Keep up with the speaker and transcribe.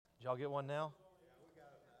Did y'all get one now?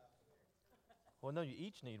 Well, no, you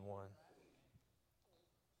each need one.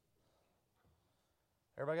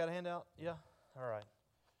 Everybody got a handout? Yeah? All right.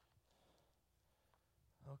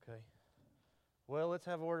 Okay. Well, let's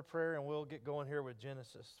have a word of prayer and we'll get going here with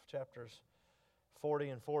Genesis chapters 40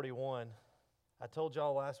 and 41. I told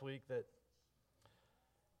y'all last week that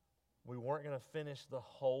we weren't going to finish the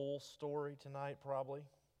whole story tonight, probably.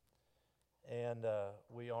 And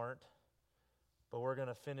we aren't. But we're going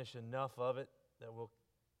to finish enough of it that we'll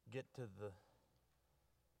get to the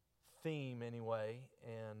theme anyway.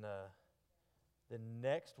 And then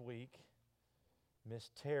next week,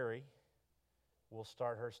 Miss Terry will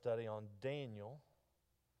start her study on Daniel,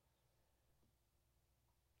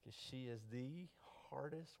 because she is the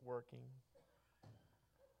hardest working.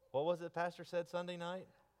 What was it Pastor said Sunday night?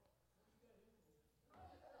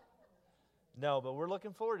 No, but we're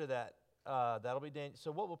looking forward to that. That'll be Daniel.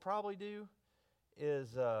 So what we'll probably do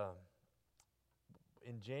is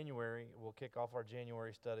in January, we'll kick off our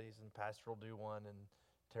January studies, and Pastor will do one, and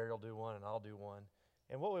Terry will do one, and I'll do one.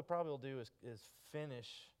 And what we probably will do is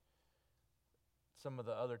finish some of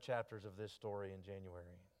the other chapters of this story in January.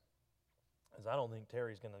 Because I don't think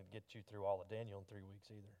Terry's going to get you through all of Daniel in 3 weeks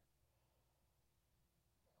either.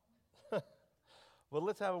 Well,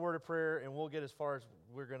 let's have a word of prayer, and we'll get as far as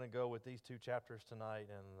we're going to go with these 2 chapters tonight,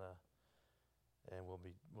 and we'll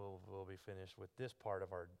be finished with this part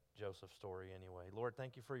of our Joseph story anyway. Lord,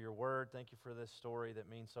 thank you for your word. Thank you for this story that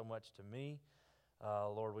means so much to me.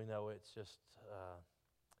 Lord, we know it's just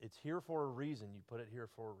it's here for a reason. You put it here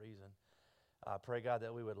for a reason. I pray, God,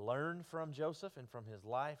 that we would learn from Joseph and from his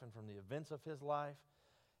life and from the events of his life,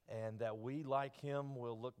 and that we, like him,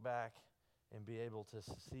 will look back and be able to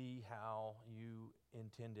see how you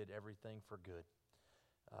intended everything for good.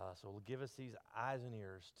 So give us these eyes and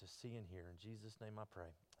ears to see and hear. In Jesus' name I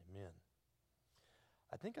pray. Amen.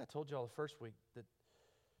 I think I told y'all the first week that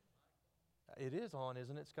it is on,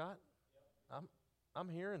 isn't it, Scott? Yep. I'm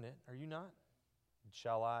hearing it. Are you not?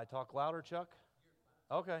 Shall I talk louder, Chuck?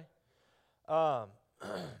 Okay. I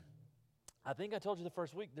think I told you the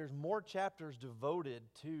first week, there's more chapters devoted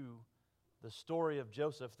to the story of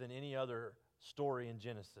Joseph than any other story in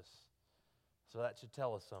Genesis. So that should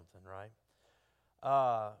tell us something, right?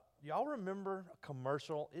 Y'all remember a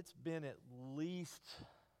commercial? It's been at least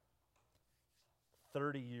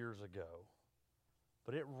 30 years ago,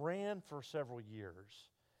 but it ran for several years.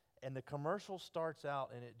 And the commercial starts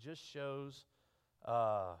out and it just shows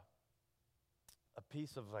a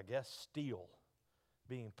piece of, I guess, steel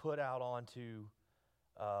being put out onto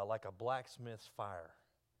like a blacksmith's fire.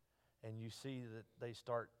 And you see that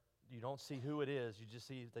you don't see who it is, you just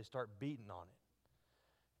see they start beating on it.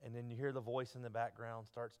 And then you hear the voice in the background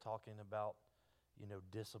starts talking about,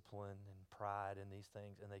 discipline and pride and these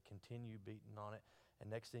things, and they continue beating on it. And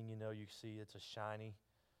next thing you know, you see it's a shiny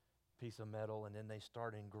piece of metal, and then they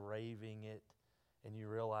start engraving it, and you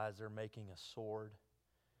realize they're making a sword.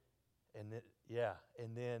 And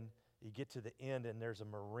then you get to the end, and there's a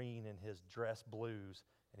Marine in his dress blues,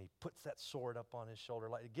 and he puts that sword up on his shoulder.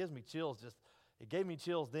 Like, it gives me chills. It gave me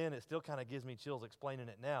chills then. It still kind of gives me chills explaining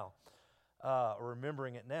it now, or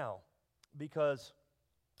remembering it now, because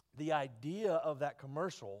the idea of that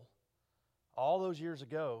commercial all those years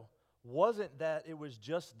ago wasn't that it was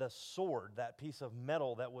just the sword, that piece of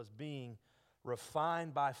metal that was being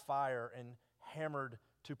refined by fire and hammered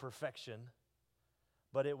to perfection,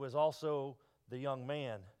 but it was also the young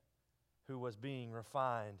man who was being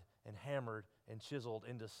refined and hammered and chiseled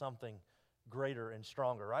into something greater and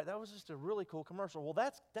stronger, right? That was just a really cool commercial. Well,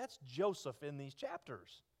 that's Joseph in these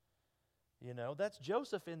chapters. That's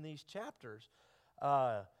Joseph in these chapters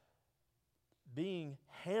being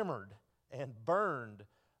hammered and burned,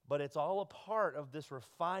 but it's all a part of this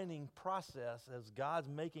refining process as God's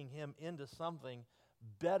making him into something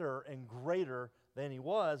better and greater than he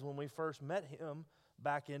was when we first met him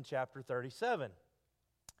back in chapter 37.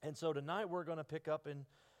 And so tonight we're going to pick up in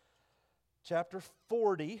chapter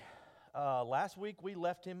 40. Last week we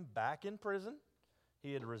left him back in prison.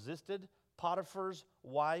 He had resisted Potiphar's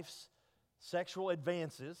wife's sexual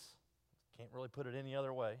advances. Can't really put it any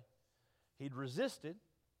other way. He'd resisted,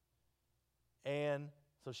 and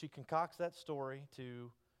so she concocts that story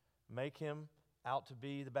to make him out to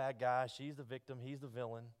be the bad guy. She's the victim. He's the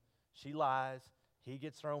villain. She lies. He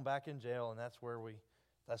gets thrown back in jail, and that's where we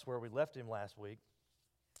left him last week.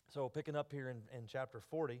 So picking up here in chapter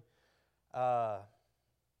 40,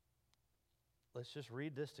 let's just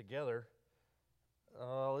read this together.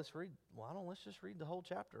 Let's just read the whole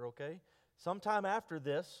chapter, okay? Sometime after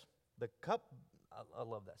this, I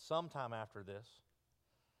love that. Sometime after this,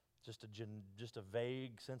 Just a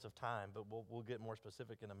vague sense of time, but we'll get more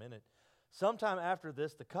specific in a minute. Sometime after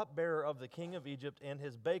this, the cupbearer of the king of Egypt and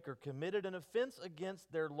his baker committed an offense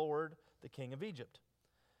against their lord, the king of Egypt.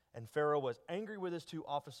 And Pharaoh was angry with his two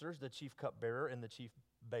officers, the chief cupbearer and the chief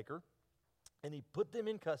baker, and he put them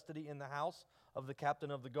in custody in the house of the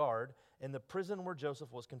captain of the guard, in the prison where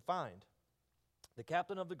Joseph was confined. The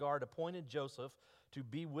captain of the guard appointed Joseph to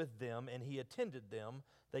be with them, and he attended them.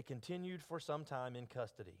 They continued for some time in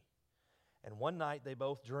custody. And one night they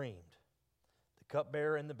both dreamed. The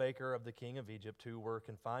cupbearer and the baker of the king of Egypt, who were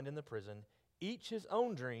confined in the prison, each his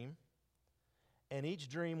own dream, and each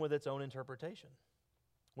dream with its own interpretation.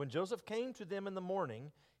 When Joseph came to them in the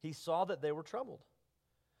morning, he saw that they were troubled.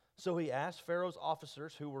 So he asked Pharaoh's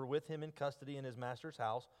officers who were with him in custody in his master's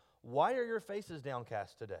house, "Why are your faces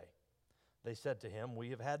downcast today?" They said to him, "We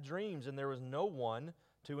have had dreams, and there was no one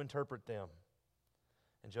to interpret them."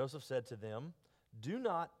 And Joseph said to them, Do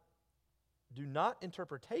not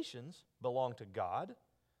interpretations belong to God?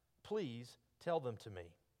 Please tell them to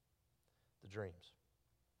me." The dreams.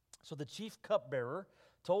 So the chief cupbearer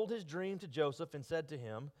told his dream to Joseph and said to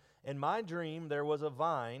him, "In my dream there was a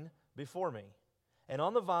vine before me, and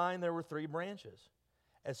on the vine there were 3 branches.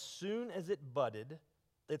 As soon as it budded,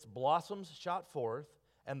 its blossoms shot forth,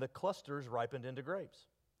 and the clusters ripened into grapes.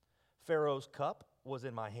 Pharaoh's cup was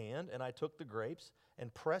in my hand, and I took the grapes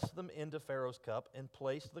and pressed them into Pharaoh's cup and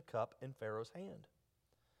placed the cup in Pharaoh's hand."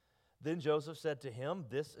 Then Joseph said to him,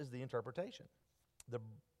 "This is the interpretation.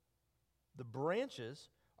 The branches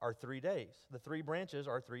are 3 days. The 3 branches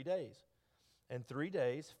are 3 days. In 3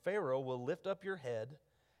 days, Pharaoh will lift up your head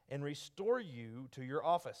and restore you to your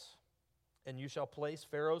office. And you shall place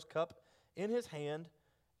Pharaoh's cup in his hand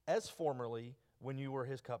as formerly when you were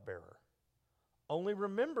his cupbearer. Only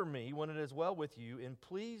remember me when it is well with you, and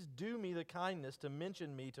please do me the kindness to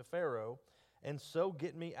mention me to Pharaoh, and so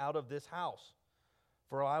get me out of this house.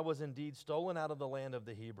 For I was indeed stolen out of the land of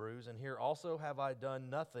the Hebrews, and here also have I done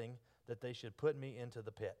nothing that they should put me into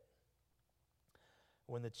the pit."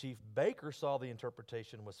 When the chief baker saw the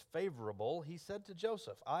interpretation was favorable, he said to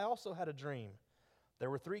Joseph, "I also had a dream. There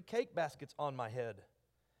were 3 cake baskets on my head,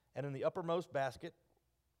 and in the uppermost basket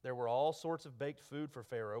there were all sorts of baked food for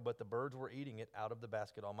Pharaoh, but the birds were eating it out of the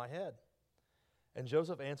basket on my head." And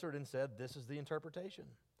Joseph answered and said, "This is the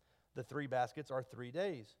interpretation. The 3 baskets are 3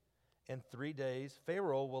 days. In 3 days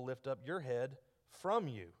Pharaoh will lift up your head from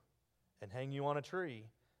you and hang you on a tree,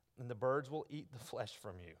 and the birds will eat the flesh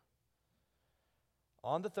from you."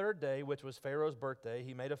 On the 3rd day, which was Pharaoh's birthday,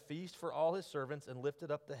 he made a feast for all his servants and lifted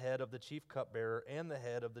up the head of the chief cupbearer and the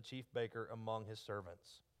head of the chief baker among his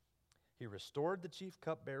servants. He restored the chief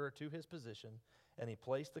cupbearer to his position, and he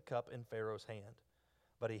placed the cup in Pharaoh's hand.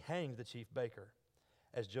 But he hanged the chief baker,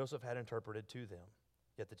 as Joseph had interpreted to them.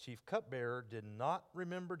 Yet the chief cupbearer did not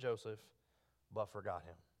remember Joseph, but forgot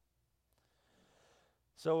him.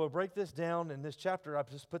 So we'll break this down in this chapter. I've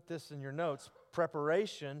just put this in your notes.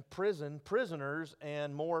 Preparation, prison, prisoners,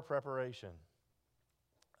 and more preparation.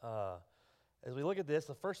 As we look at this,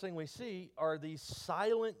 the first thing we see are these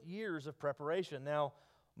silent years of preparation. Now,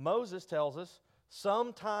 Moses tells us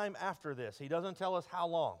sometime after this. He doesn't tell us how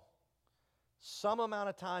long. Some amount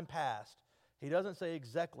of time passed. He doesn't say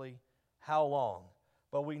exactly how long.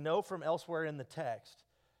 But we know from elsewhere in the text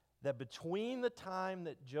that between the time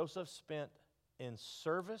that Joseph spent in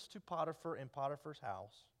service to Potiphar in Potiphar's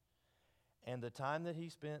house and the time that he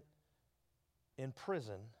spent in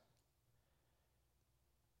prison,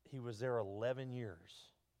 he was there 11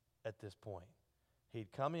 years at this point.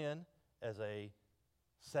 He'd come in as a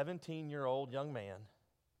 17-year-old young man,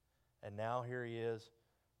 and now here he is,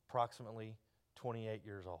 approximately 28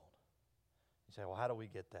 years old. You say, well, how do we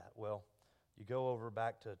get that? Well, you go over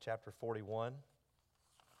back to chapter 41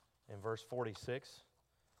 and verse 46.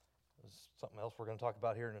 There's something else we're going to talk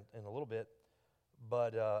about here in a little bit.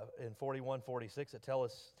 But in 41:46, it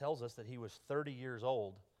tells us that he was 30 years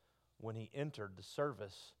old when he entered the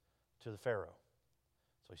service to the Pharaoh.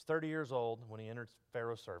 So he's 30 years old when he entered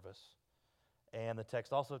Pharaoh's service. And the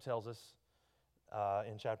text also tells us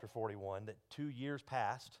in chapter 41 that 2 years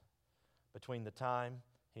passed between the time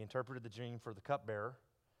he interpreted the dream for the cupbearer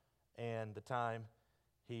and the time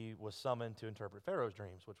he was summoned to interpret Pharaoh's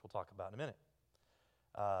dreams, which we'll talk about in a minute.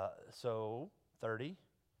 So 30,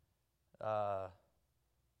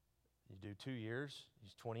 you do 2 years,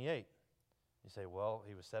 he's 28. You say, well,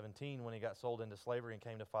 he was 17 when he got sold into slavery and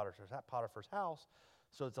came to Potiphar's house.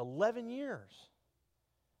 So it's 11 years,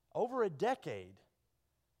 over a decade.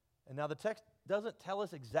 And now the text doesn't tell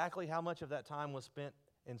us exactly how much of that time was spent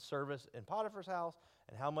in service in Potiphar's house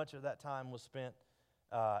and how much of that time was spent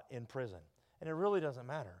in prison. And it really doesn't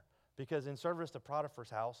matter. Because in service to Potiphar's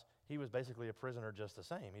house, he was basically a prisoner just the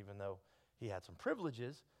same. Even though he had some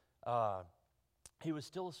privileges, he was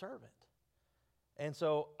still a servant. And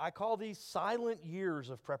so I call these silent years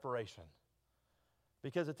of preparation.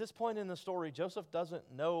 Because at this point in the story, Joseph doesn't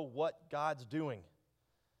know what God's doing.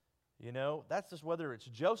 You know, that's just whether it's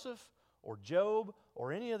Joseph or Job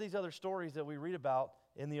or any of these other stories that we read about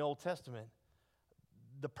in the Old Testament.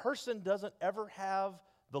 The person doesn't ever have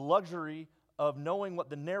the luxury of knowing what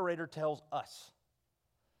the narrator tells us.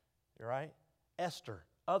 Right? Esther,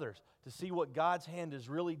 others, to see what God's hand is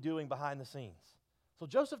really doing behind the scenes. So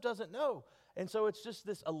Joseph doesn't know. And so it's just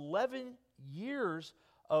this 11 years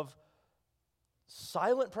of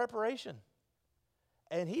silent preparation.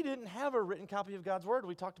 And he didn't have a written copy of God's Word.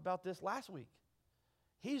 We talked about this last week.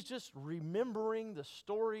 He's just remembering the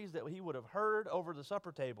stories that he would have heard over the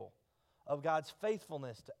supper table of God's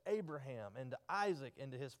faithfulness to Abraham and to Isaac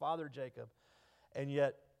and to his father Jacob. And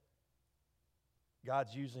yet,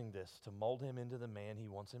 God's using this to mold him into the man he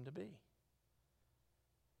wants him to be.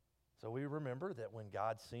 So we remember that when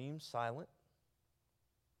God seems silent,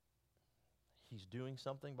 he's doing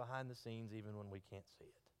something behind the scenes even when we can't see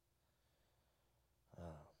it.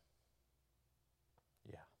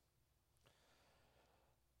 Yeah.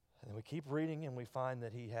 And then we keep reading and we find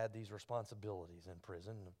that he had these responsibilities in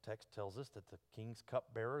prison. The text tells us that the king's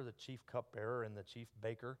cupbearer, the chief cupbearer, and the chief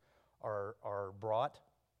baker are brought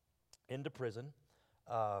into prison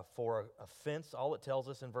for an offense. All it tells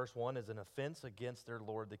us in verse 1 is an offense against their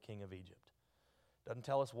lord, the king of Egypt. Doesn't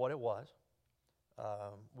tell us what it was.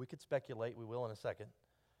 We could speculate, we will in a second,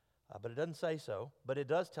 but it doesn't say so. But it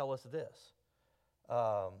does tell us this.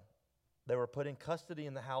 They were put in custody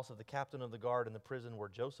in the house of the captain of the guard in the prison where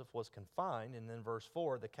Joseph was confined. And then verse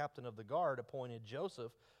 4, the captain of the guard appointed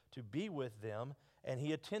Joseph to be with them, and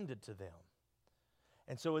he attended to them.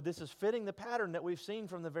 And so this is fitting the pattern that we've seen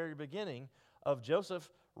from the very beginning of Joseph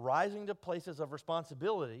rising to places of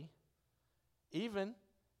responsibility, even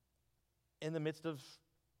in the midst of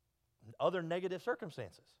other negative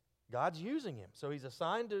circumstances. God's using him. So he's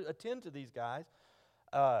assigned to attend to these guys,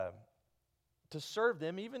 to serve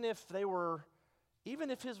them, even if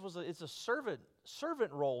it's a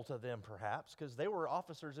servant role to them perhaps, because they were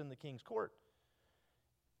officers in the king's court.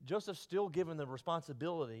 Joseph's still given the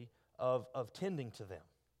responsibility of tending to them.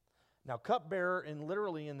 Now, cupbearer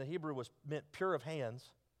literally in the Hebrew meant pure of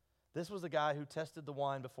hands. This was the guy who tested the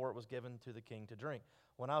wine before it was given to the king to drink.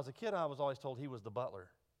 When I was a kid, I was always told he was the butler.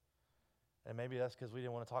 And maybe that's because we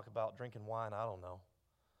didn't want to talk about drinking wine, I don't know.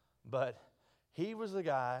 But he was the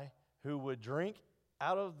guy who would drink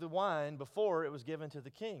out of the wine before it was given to the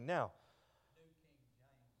king. Now, New King James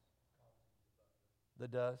calls him the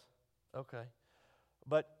butler. That does? Okay.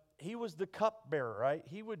 But he was the cupbearer, right?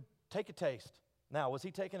 He would take a taste. Now, was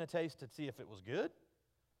he taking a taste to see if it was good?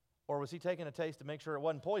 Or was he taking a taste to make sure it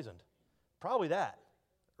wasn't poisoned? Probably that,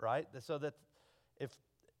 right? So that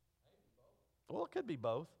well, it could be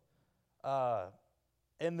both.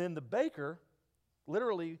 And then the baker,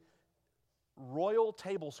 literally, royal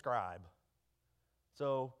table scribe.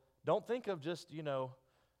 So don't think of just,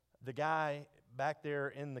 the guy back there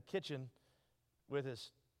in the kitchen with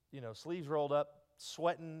his, sleeves rolled up,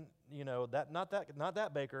 sweating, not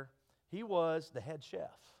that baker. He was the head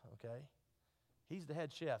chef, okay? He's the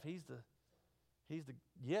head chef. He's the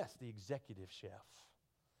executive chef,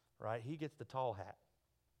 right? He gets the tall hat,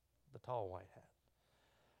 the tall white hat.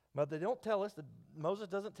 But they don't tell us, Moses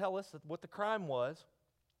doesn't tell us what the crime was.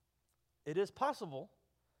 It is possible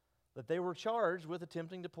that they were charged with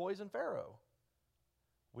attempting to poison Pharaoh.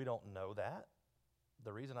 We don't know that.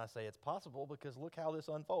 The reason I say it's possible, because look how this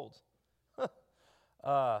unfolds.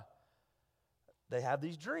 They have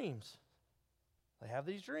these dreams.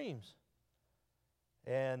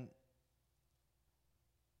 And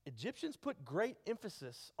Egyptians put great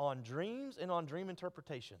emphasis on dreams and on dream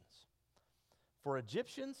interpretations. For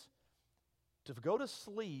Egyptians, to go to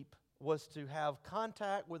sleep was to have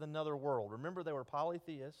contact with another world. Remember, they were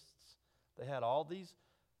polytheists. They had all these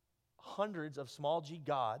hundreds of small g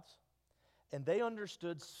gods, and they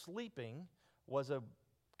understood sleeping was it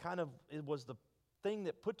was the thing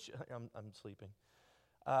that puts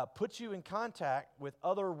you in contact with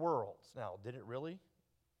other worlds. Now, did it really?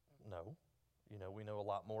 No. We know a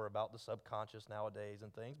lot more about the subconscious nowadays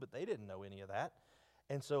and things, but they didn't know any of that.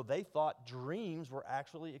 And so they thought dreams were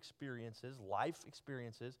actually experiences, life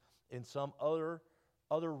experiences, in some other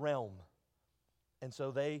realm. And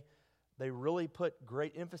so they really put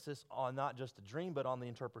great emphasis on not just the dream, but on the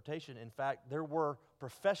interpretation. In fact, there were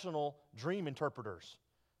professional dream interpreters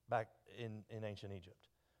back in ancient Egypt.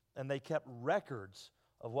 And they kept records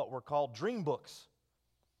of what were called dream books.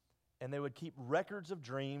 and they would keep records of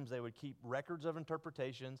dreams, they would keep records of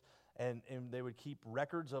interpretations, and they would keep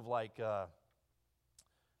records of like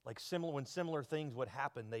similar, when similar things would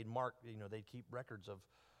happen, they'd mark, they'd keep records of,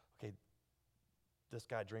 okay, this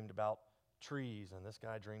guy dreamed about trees, and this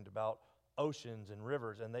guy dreamed about oceans and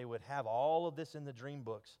rivers, and they would have all of this in the dream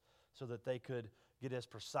books so that they could get as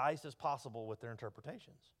precise as possible with their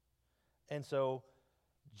interpretations. And so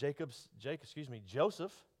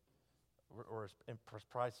Joseph, or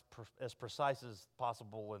as precise as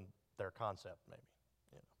possible in their concept, maybe.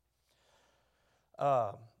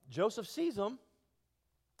 Joseph sees them,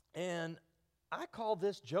 and I call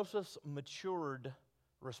this Joseph's matured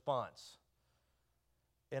response.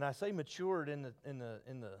 And I say matured in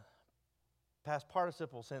the past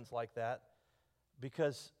participle sense like that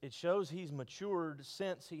because it shows he's matured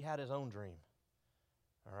since he had his own dream.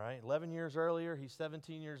 All right, 11 years earlier, he's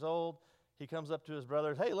 17 years old. He comes up to his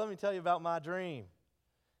brothers, hey, let me tell you about my dream.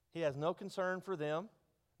 He has no concern for them,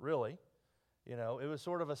 really. It was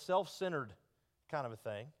sort of a self-centered kind of a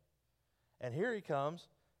thing. And here he comes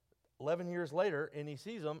 11 years later, and he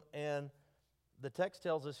sees them, and the text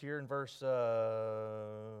tells us here in verse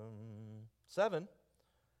 7,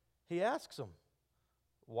 he asks them,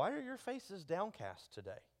 why are your faces downcast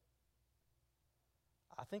today?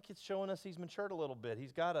 I think it's showing us he's matured a little bit.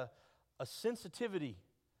 He's got a sensitivity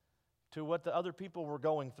to what the other people were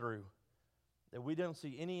going through that we don't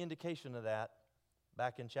see any indication of that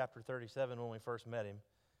back in chapter 37 when we first met him,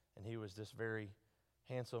 and he was this very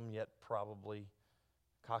handsome yet probably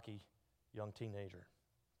cocky young teenager.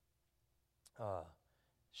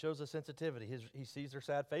 Shows a sensitivity. He sees their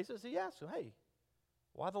sad faces. He asks them, hey,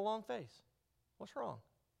 why the long face? What's wrong?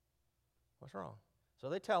 What's wrong? So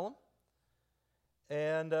they tell him,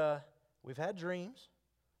 and we've had dreams.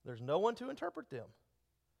 There's no one to interpret them.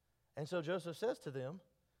 And so Joseph says to them,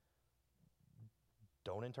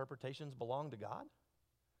 don't interpretations belong to God?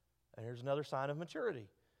 And here's another sign of maturity.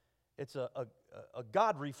 It's a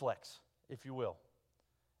God reflex, if you will.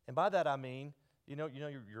 And by that I mean,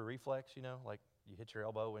 your reflex, like you hit your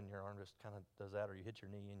elbow and your arm just kind of does that, or you hit your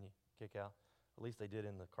knee and you kick out. At least they did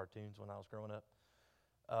in the cartoons when I was growing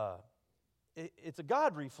up. It's a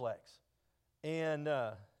God reflex. And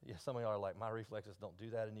some of y'all are like, my reflexes don't do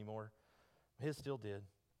that anymore. His still did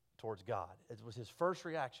towards God. It was his first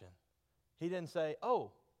reaction. He didn't say,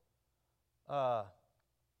 I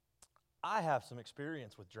have some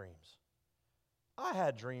experience with dreams. I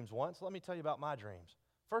had dreams once. Let me tell you about my dreams.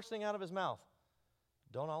 First thing out of his mouth,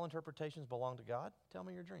 don't all interpretations belong to God? Tell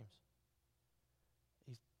me your dreams.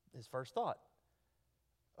 His first thought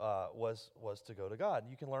was to go to God.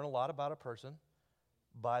 You can learn a lot about a person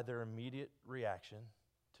by their immediate reaction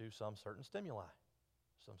to some certain stimuli,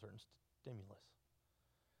 some certain stimulus.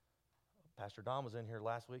 Pastor Don was in here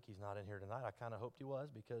last week. He's not in here tonight. I kind of hoped he was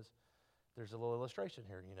because there's a little illustration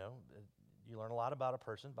here, You learn a lot about a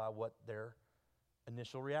person by what their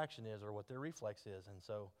initial reaction is or what their reflex is. And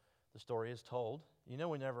so the story is told.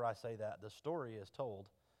 Whenever I say that, the story is told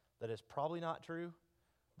that it's probably not true,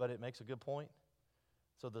 but it makes a good point.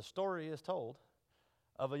 So the story is told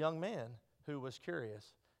of a young man who was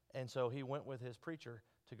curious, and so he went with his preacher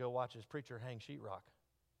to go watch his preacher hang sheetrock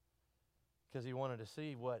because he wanted to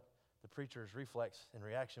see what the preacher's reflex and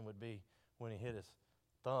reaction would be when he hit his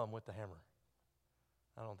thumb with the hammer.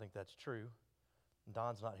 I don't think that's true.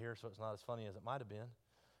 Don's not here, so it's not as funny as it might have been.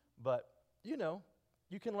 But, you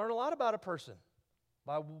can learn a lot about a person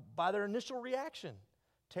by their initial reaction.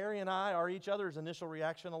 Terry and I are each other's initial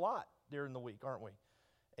reaction a lot during the week, aren't we?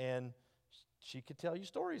 And she could tell you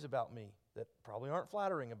stories about me that probably aren't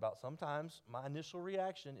flattering about. Sometimes my initial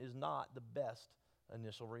reaction is not the best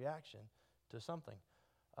initial reaction to something.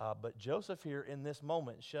 But Joseph here in this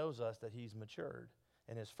moment shows us that he's matured.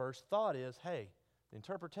 And his first thought is, hey, the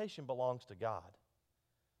interpretation belongs to God.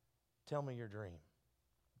 Tell me your dream.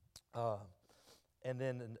 And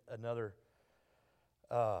then another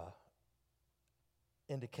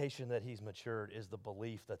indication that he's matured is the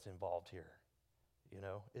belief that's involved here.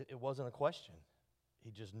 It wasn't a question.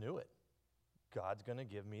 He just knew it. God's going to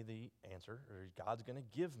give me the answer, or God's going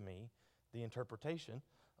to give me the interpretation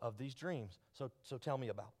of these dreams. So tell me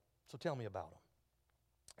about them.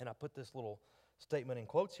 And I put this little statement in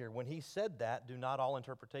quotes here. When he said that, do not all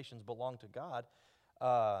interpretations belong to God,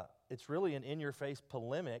 it's really an in-your-face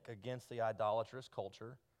polemic against the idolatrous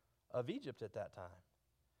culture of Egypt at that time.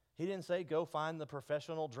 He didn't say, go find the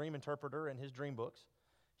professional dream interpreter in his dream books.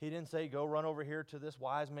 He didn't say, go run over here to this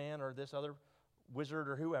wise man or this other wizard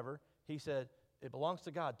or whoever. He said, it belongs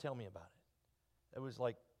to God. Tell me about it. It was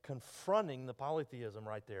like confronting the polytheism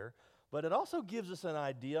right there. But it also gives us an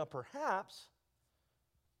idea, perhaps,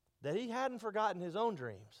 that he hadn't forgotten his own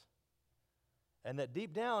dreams. And that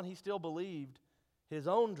deep down, he still believed his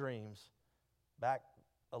own dreams back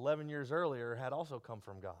 11 years earlier had also come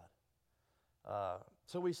from God.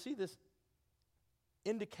 So we see this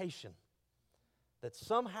indication that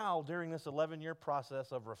somehow during this 11-year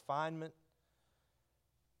process of refinement,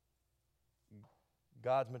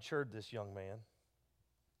 God's matured this young man.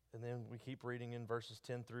 And then we keep reading in verses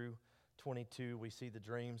 10 through 22. We see the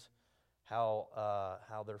dreams,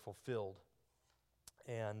 how they're fulfilled.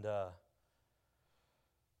 And I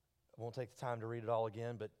won't take the time to read it all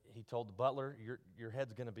again, but he told the butler, your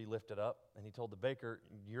head's going to be lifted up. And he told the baker,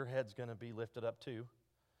 your head's going to be lifted up too.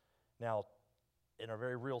 Now, in a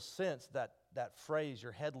very real sense, that phrase,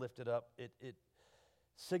 your head lifted up, it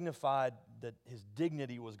signified that his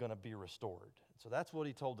dignity was going to be restored. So that's what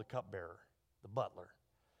he told the cupbearer, the butler.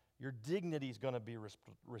 Your dignity is going to be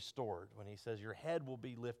restored when he says your head will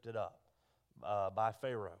be lifted up by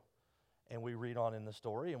Pharaoh. And we read on in the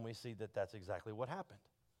story and we see that that's exactly what happened.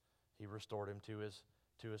 He restored him to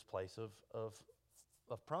his place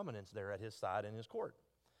of prominence there at his side in his court.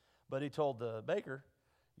 But he told the baker,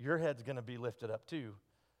 your head's going to be lifted up too.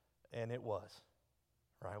 And it was.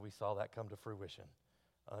 Right? We saw that come to fruition,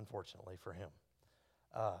 unfortunately for him.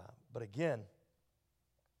 But again,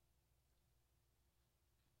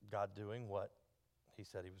 God doing what he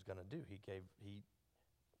said he was going to do.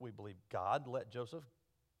 We believe God let Joseph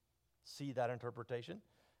see that interpretation,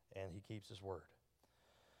 and he keeps his word.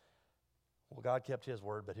 Well, God kept his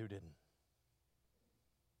word, but who didn't?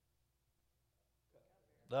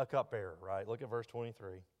 The cupbearer, right? Look at verse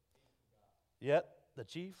 23. Yet the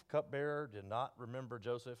chief cupbearer did not remember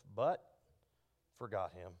Joseph, but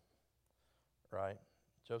forgot him, right?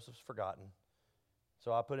 Joseph's forgotten.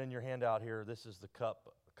 So I put in your handout here, this is the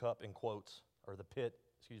cup in quotes, or the pit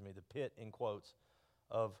in quotes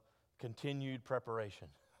of continued preparation.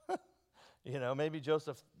 Maybe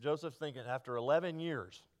Joseph's thinking after 11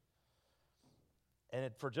 years, and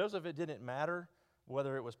for Joseph it didn't matter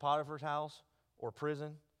whether it was Potiphar's house or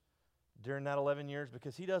prison during that 11 years,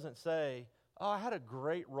 because he doesn't say, oh, I had a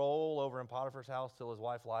great role over in Potiphar's house till his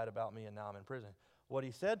wife lied about me and now I'm in prison. What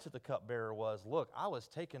he said to the cupbearer was, look, I was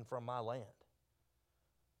taken from my land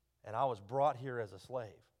and I was brought here as a slave.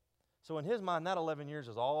 So in his mind, that 11 years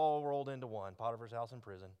is all rolled into one, Potiphar's house and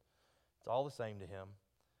prison. It's all the same to him.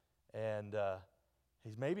 And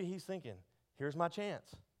he's thinking, here's my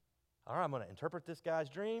chance. All right, I'm going to interpret this guy's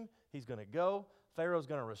dream. He's going to go. Pharaoh's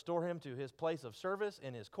going to restore him to his place of service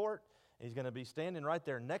in his court. He's going to be standing right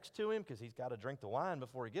there next to him because he's got to drink the wine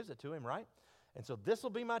before he gives it to him, right? And so this will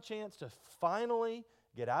be my chance to finally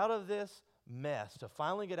get out of this mess, to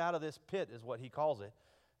finally get out of this pit is what he calls it.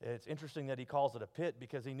 It's interesting that he calls it a pit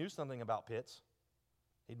because he knew something about pits.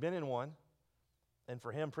 He'd been in one. And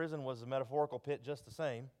for him, prison was a metaphorical pit just the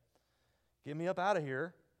same. Get me up out of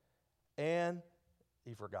here. And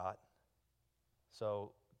he forgot.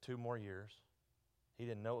 So 2 more years. He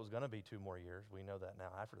didn't know it was going to be 2 more years. We know that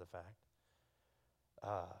now after the fact.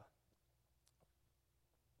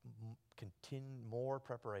 More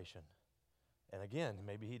preparation. And again,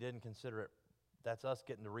 maybe he didn't consider it. That's us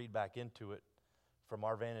getting to read back into it from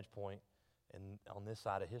our vantage point and on this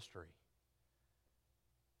side of history.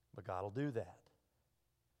 But God will do that.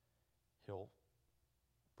 He'll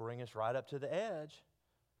bring us right up to the edge,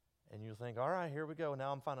 and you'll think, all right, here we go.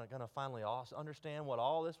 Now I'm going to finally understand what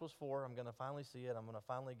all this was for. I'm going to finally see it. I'm going to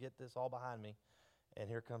finally get this all behind me. And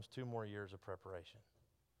here comes 2 more years of preparation.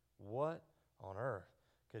 What on earth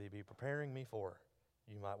could he be preparing me for?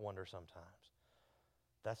 You might wonder sometimes.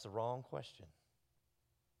 That's the wrong question.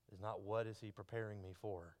 It's not what is he preparing me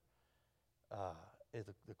for.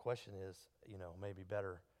 The question is, maybe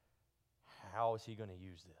better, how is he going to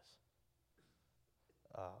use this?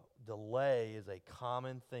 Delay is a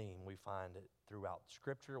common theme. We find it throughout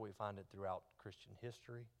Scripture. We find it throughout Christian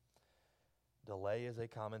history. Delay is a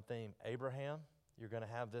common theme. Abraham, you're going to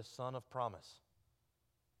have this son of promise.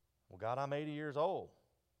 Well, God, I'm 80 years old.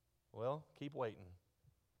 Well, keep waiting.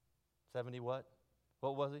 70 what?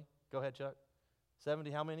 What was he? Go ahead, Chuck.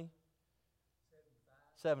 70 how many?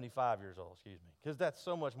 75 years old, excuse me. Because that's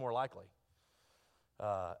so much more likely.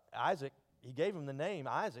 Isaac, he gave him the name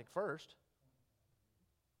Isaac first.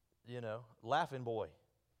 Laughing boy.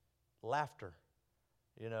 Laughter.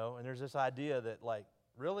 And there's this idea that, like,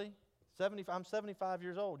 really? I'm 75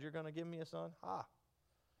 years old. You're going to give me a son? Ha.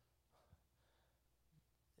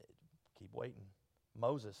 Keep waiting.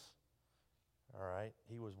 Moses. All right.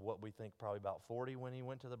 He was what we think probably about 40 when he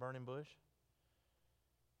went to the burning bush.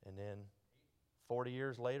 And then 40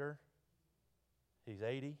 years later, he's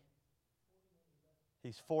 80.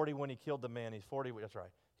 He's 40 when he killed the man. He's 40. That's right.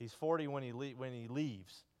 He's 40 when he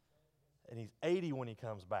leaves. And he's 80 when he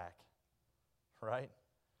comes back. right?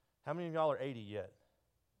 How many of y'all are 80 yet?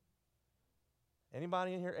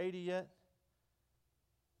 Anybody in here 80 yet?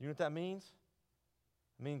 You know what that means?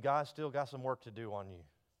 I mean, God's still got some work to do on you.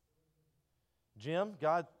 Jim,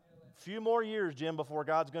 God, a few more years, Jim, before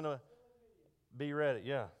God's going to be ready.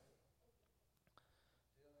 Yeah.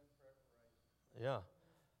 Yeah.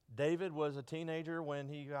 David was a teenager when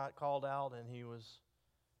he got called out, and he was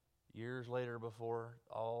years later before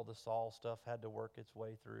all the Saul stuff had to work its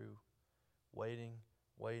way through. Waiting.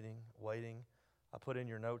 I put in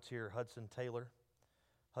your notes here Hudson Taylor.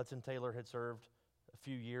 Hudson Taylor had served a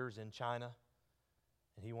few years in China,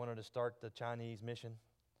 and he wanted to start the Chinese mission.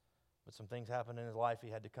 But some things happened in his life. He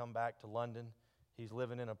had to come back to London. He's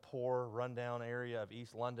living in a poor, rundown area of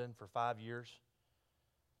East London for 5 years.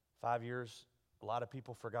 5 years, a lot of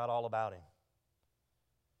people forgot all about him.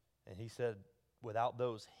 And he said, without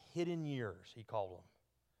those hidden years, he called them,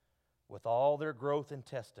 with all their growth and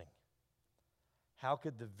testing, how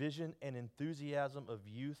could the vision and enthusiasm of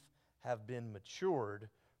youth have been matured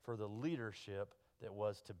for the leadership that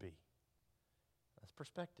was to be? That's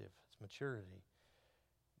perspective. It's maturity.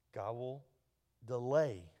 God will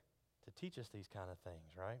delay to teach us these kind of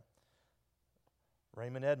things, right?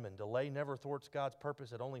 Raymond Edmond, delay never thwarts God's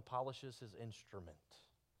purpose. It only polishes his instrument.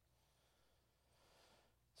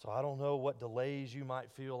 So I don't know what delays you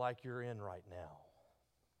might feel like you're in right now.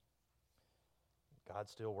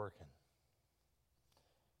 God's still working.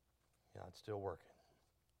 God's still working.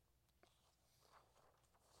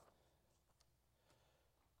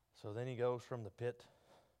 So then he goes from the pit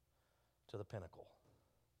to the pinnacle.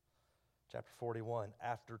 Chapter 41,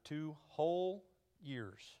 after 2 whole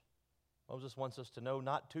years. Moses wants us to know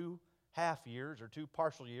not 2 half years or 2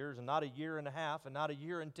 partial years, and not a year and a half, and not a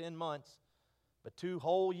year and 10 months, but 2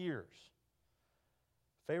 whole years.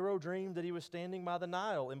 Pharaoh dreamed that he was standing by the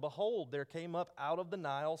Nile, and behold, there came up out of the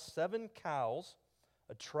Nile 7 cows,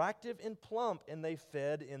 attractive and plump, and they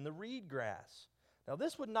fed in the reed grass. Now,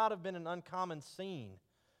 this would not have been an uncommon scene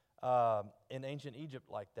in ancient Egypt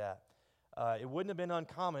like that. It wouldn't have been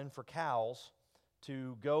uncommon for cows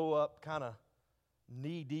to go up kind of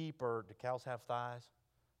knee deep, or do cows have thighs?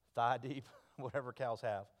 Thigh deep, whatever cows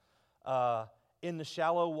have, in the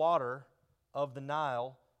shallow water of the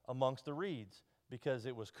Nile amongst the reeds, because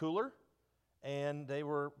it was cooler and they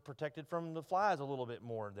were protected from the flies a little bit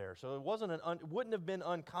more there. So it wouldn't have been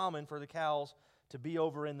uncommon for the cows to be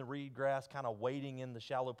over in the reed grass, kind of wading in the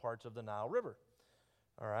shallow parts of the Nile River.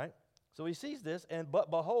 All right? So he sees this,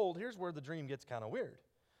 but behold, here's where the dream gets kind of weird.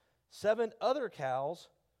 7 other cows,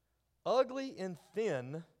 ugly and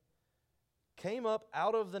thin, came up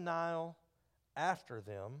out of the Nile after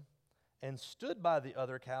them and stood by the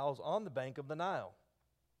other cows on the bank of the Nile.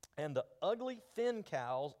 And the ugly, thin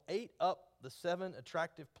cows ate up the 7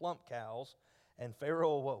 attractive, plump cows, and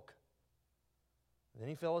Pharaoh awoke. Then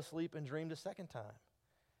he fell asleep and dreamed a second time.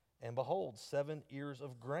 And behold, 7 ears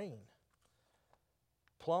of grain,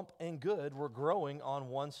 plump and good, were growing on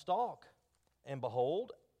one stalk. And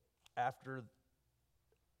behold, after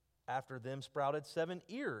them sprouted 7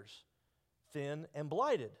 ears, thin and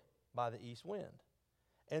blighted by the east wind.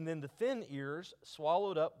 And then the thin ears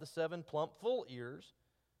swallowed up the 7 plump, full ears,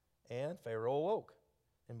 and Pharaoh awoke.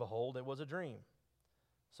 And behold, it was a dream.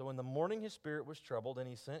 So in the morning his spirit was troubled, and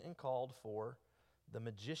he sent and called for the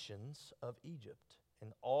magicians of Egypt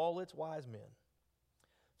and all its wise men.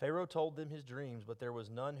 Pharaoh told them his dreams, but there was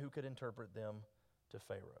none who could interpret them to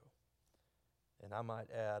Pharaoh. And I might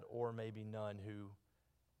add, or maybe none who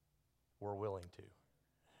were willing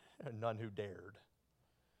to, none who dared.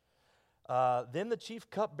 Then the chief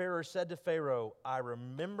cupbearer said to Pharaoh, I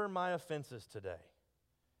remember my offenses today.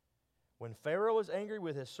 When Pharaoh was angry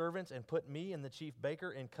with his servants and put me and the chief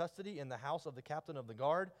baker in custody in the house of the captain of the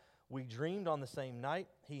guard, we dreamed on the same night,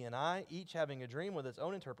 he and I, each having a dream with its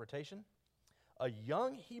own interpretation. A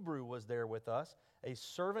young Hebrew was there with us, a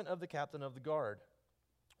servant of the captain of the guard.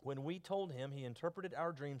 When we told him, he interpreted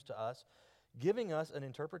our dreams to us, giving us an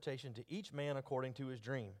interpretation to each man according to his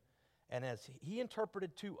dream. And as he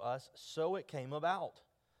interpreted to us, so it came about.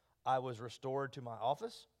 I was restored to my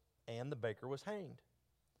office, and the baker was hanged.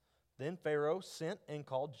 Then Pharaoh sent and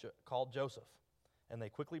called Joseph, and they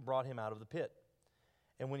quickly brought him out of the pit.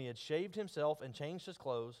 And when he had shaved himself and changed his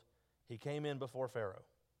clothes, he came in before Pharaoh.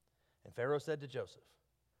 And Pharaoh said to Joseph,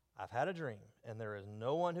 I've had a dream, and there is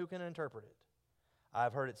no one who can interpret it. I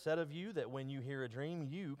have heard it said of you that when you hear a dream,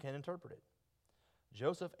 you can interpret it.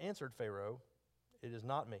 Joseph answered Pharaoh, it is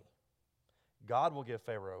not me. God will give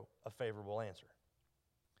Pharaoh a favorable answer.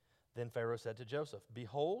 Then Pharaoh said to Joseph,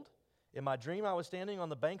 behold, in my dream I was standing on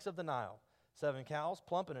the banks of the Nile. 7 cows,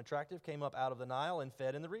 plump and attractive, came up out of the Nile and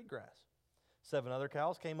fed in the reed grass. 7 other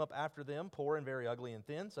cows came up after them, poor and very ugly and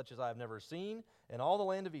thin, such as I have never seen in all the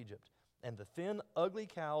land of Egypt. And the thin, ugly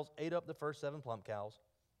cows ate up the first 7 plump cows.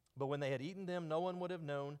 But when they had eaten them, no one would have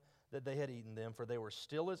known that they had eaten them, for they were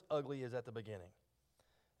still as ugly as at the beginning.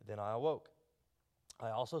 Then I awoke.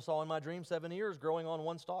 I also saw in my dream 7 ears growing on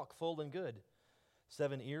one stalk, full and good.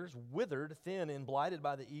 7 ears, withered, thin, and blighted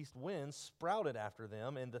by the east wind, sprouted after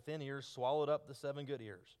them, and the thin ears swallowed up the 7 good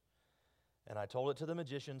ears. And I told it to the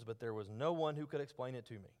magicians, but there was no one who could explain it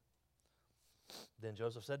to me. Then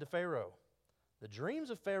Joseph said to Pharaoh, the dreams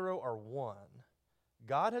of Pharaoh are one.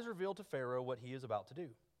 God has revealed to Pharaoh what he is about to do.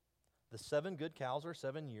 The 7 good cows are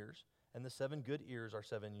 7 years, and the 7 good ears are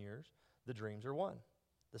 7 years. The dreams are one.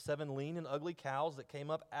 The 7 lean and ugly cows that came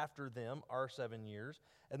up after them are 7 years,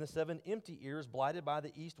 and the 7 empty ears blighted by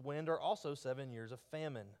the east wind are also 7 years of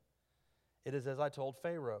famine. It is as I told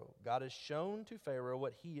Pharaoh. God has shown to Pharaoh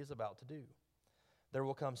what he is about to do. There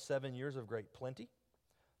will come 7 years of great plenty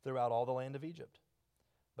throughout all the land of Egypt.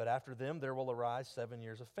 But after them there will arise 7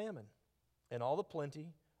 years of famine, and all the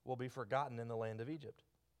plenty will be forgotten in the land of Egypt.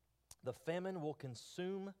 The famine will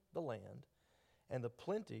consume the land, and the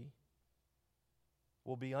plenty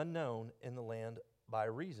will be unknown in the land by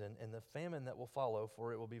reason, and the famine that will follow,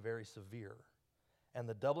 for it will be very severe. And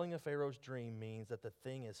the doubling of Pharaoh's dream means that the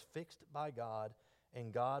thing is fixed by God,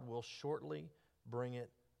 and God will shortly bring it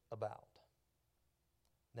about.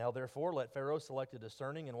 Now therefore let Pharaoh select a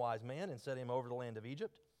discerning and wise man and set him over the land of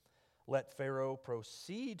Egypt. Let Pharaoh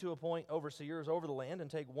proceed to appoint overseers over the land and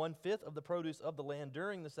take 1/5 of the produce of the land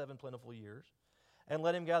during the 7 plentiful years. And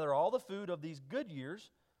let him gather all the food of these good years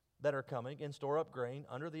that are coming and store up grain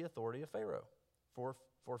under the authority of Pharaoh for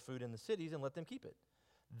food in the cities, and let them keep it.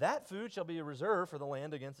 That food shall be a reserve for the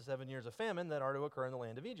land against the 7 years of famine that are to occur in the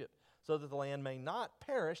land of Egypt, so that the land may not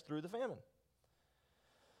perish through the famine.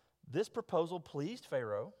 This proposal pleased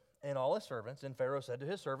Pharaoh and all his servants, and Pharaoh said to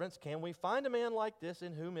his servants, can we find a man like this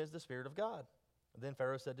in whom is the Spirit of God? Then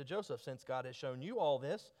Pharaoh said to Joseph, since God has shown you all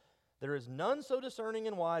this, there is none so discerning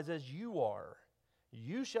and wise as you are.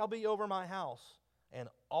 You shall be over my house, and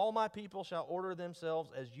all my people shall order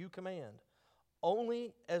themselves as you command.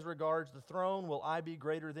 Only as regards the throne will I be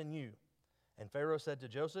greater than you. And Pharaoh said to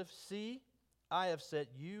Joseph, see, I have set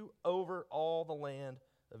you over all the land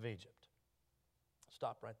of Egypt.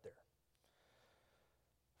 Stop right there.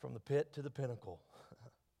 From the pit to the pinnacle.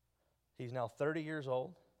 He's now 30 years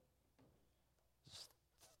old.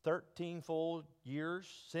 13 full years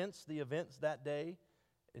since the events that day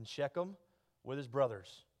in Shechem with his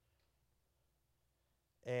brothers.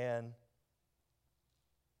 And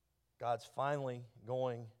God's finally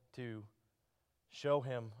going to show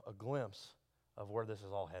him a glimpse of where this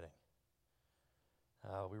is all heading.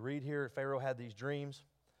 We read here, Pharaoh had these dreams.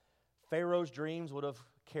 Pharaoh's dreams would have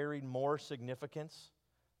carried more significance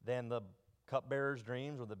than the cupbearer's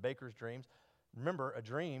dreams or the baker's dreams. Remember, a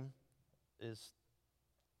dream is,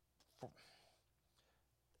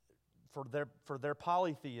 for their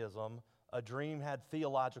polytheism, a dream had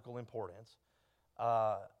theological importance.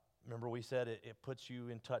 Remember we said it puts you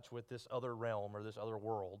in touch with this other realm or this other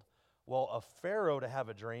world. Well, a pharaoh to have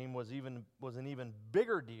a dream was an even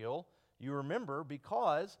bigger deal, you remember,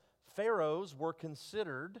 because pharaohs were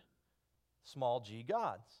considered small g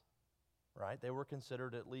gods, right? They were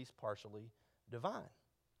considered at least partially divine.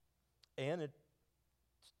 And it's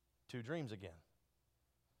 2 dreams again.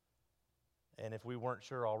 And if we weren't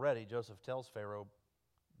sure already, Joseph tells Pharaoh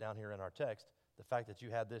down here in our text, the fact that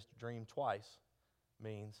you had this dream twice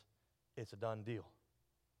means it's a done deal.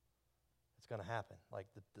 It's going to happen. Like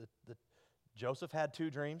the Joseph had 2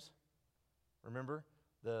 dreams. Remember,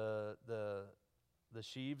 the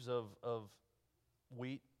sheaves of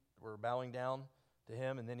wheat were bowing down to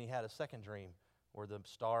him, and then he had a second dream where the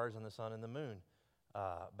stars and the sun and the moon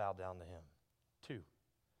bowed down to him. 2.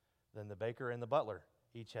 Then the baker and the butler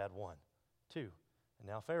each had 1. 2. And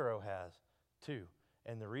now Pharaoh has 2.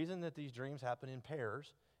 And the reason that these dreams happen in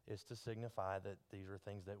pairs is to signify that these are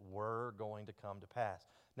things that were going to come to pass.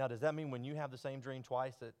 Now, does that mean when you have the same dream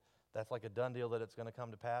twice that's like a done deal that it's going to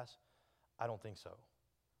come to pass? I don't think so.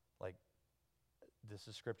 Like, this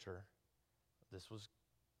is Scripture. This was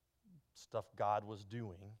stuff God was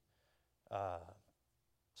doing.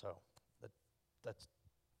 So that's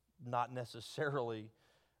not necessarily,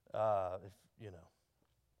 if you know.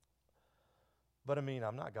 But I mean,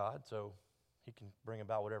 I'm not God, so he can bring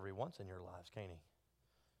about whatever he wants in your lives, can't he?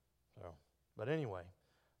 So, but anyway,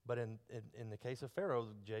 in the case of Pharaoh,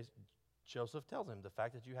 Joseph tells him, the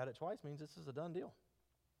fact that you had it twice means this is a done deal.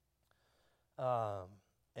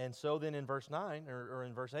 And so then in verse 9, or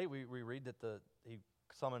in verse 8, we read that he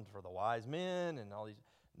summoned for the wise men and all these.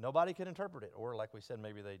 Nobody could interpret it. Or like we said,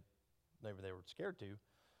 maybe they maybe they were scared to.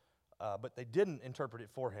 But they didn't interpret it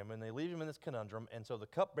for him, and they leave him in this conundrum. And so the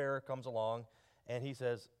cupbearer comes along, and he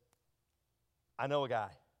says, I know a guy,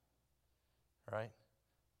 right?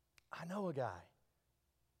 I know a guy.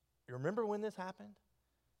 You remember when this happened?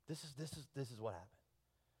 This is what happened.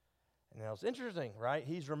 And now it's interesting, right?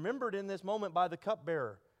 He's remembered in this moment by the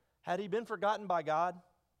cupbearer. Had he been forgotten by God?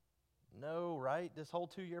 No, right? This whole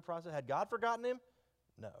 2-year process. Had God forgotten him?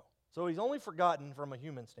 No. So he's only forgotten from a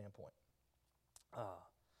human standpoint.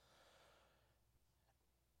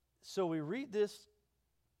 So we read this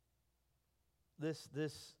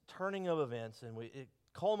turning of events, and it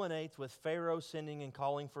culminates with Pharaoh sending and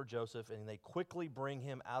calling for Joseph, and they quickly bring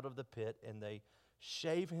him out of the pit, and they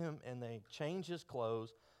shave him, and they change his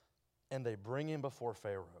clothes, and they bring him before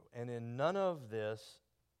Pharaoh. And in none of this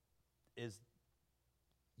is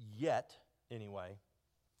yet, anyway,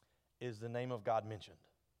 is the name of God mentioned.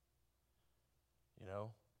 You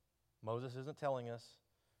know, Moses isn't telling us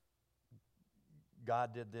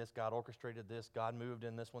God did this, God orchestrated this, God moved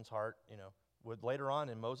in this one's heart. You know, later on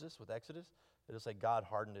in Moses with Exodus, it'll say God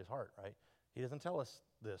hardened his heart, right? He doesn't tell us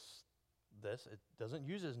this. It doesn't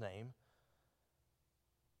use his name,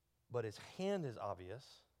 but his hand is obvious,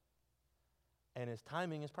 and his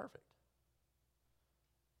timing is perfect.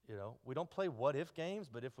 You know, we don't play what-if games,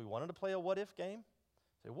 but if we wanted to play a what-if game,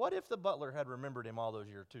 say, what if the butler had remembered him all those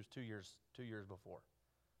years, two years before?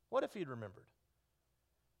 What if he'd remembered?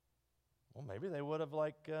 Well, maybe they would have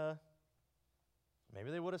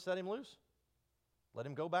maybe they would have set him loose. Let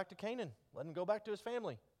him go back to Canaan. Let him go back to his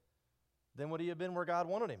family. Then would he have been where God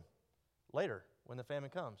wanted him later when the famine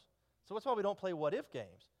comes? So that's why we don't play what-if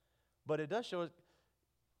games. But it does show us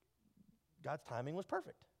God's timing was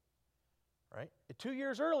perfect, right? 2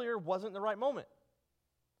 years earlier wasn't the right moment.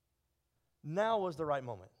 Now was the right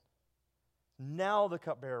moment. Now the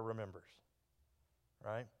cupbearer remembers,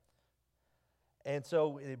 right? And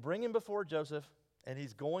so they bring him before Joseph, and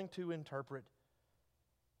he's going to interpret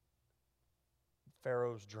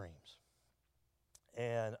Pharaoh's dreams.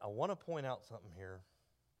 And I want to point out something here.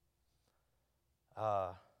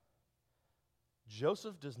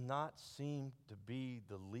 Joseph does not seem to be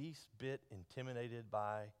the least bit intimidated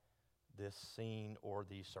by this scene or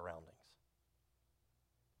these surroundings.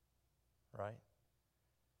 Right?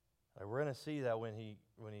 We're going to see that when he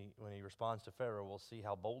responds to Pharaoh, we'll see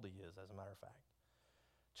how bold he is, as a matter of fact.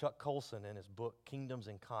 Chuck Colson, in his book, Kingdoms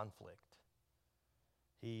in Conflict,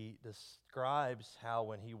 he describes how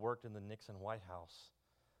when he worked in the Nixon White House,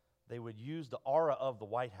 they would use the aura of the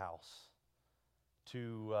White House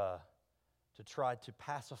to try to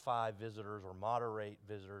pacify visitors or moderate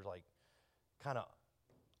visitors, like kind of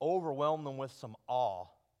overwhelm them with some awe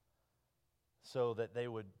so that they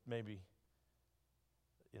would maybe,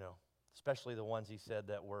 you know, especially the ones he said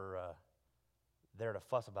that were there to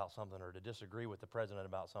fuss about something or to disagree with the president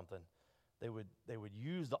about something, they would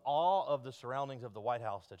use the awe of the surroundings of the White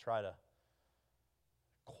House to try to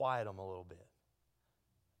quiet them a little bit.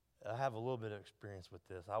 I have a little bit of experience with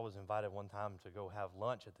this. I was invited one time to go have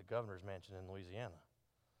lunch at the governor's mansion in Louisiana.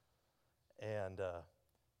 And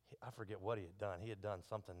I forget what he had done. He had done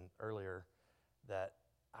something earlier that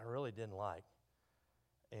I really didn't like.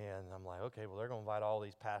 And I'm like, okay, well, they're going to invite all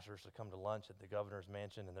these pastors to come to lunch at the governor's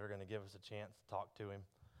mansion, and they're going to give us a chance to talk to him.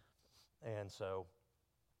 And so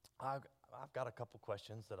I've got a couple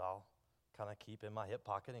questions that I'll kind of keep in my hip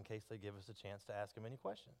pocket in case they give us a chance to ask him any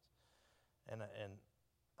questions. And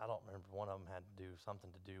I don't remember, one of them had to do something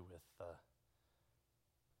to do with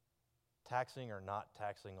taxing or not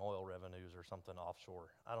taxing oil revenues or something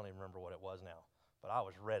offshore. I don't even remember what it was now. But I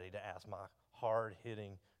was ready to ask my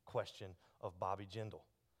hard-hitting question of Bobby Jindal,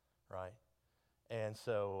 right? And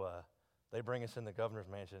so they bring us in the governor's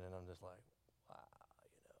mansion, and I'm just like, wow, you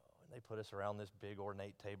know. And they put us around this big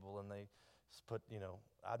ornate table, and they put, you know,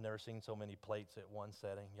 I've never seen so many plates at one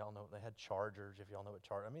setting. Y'all know, they had chargers, if y'all know what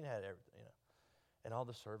charger, I mean, it had everything, you know. And all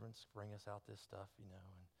the servants bring us out this stuff, you know.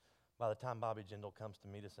 And by the time Bobby Jindal comes to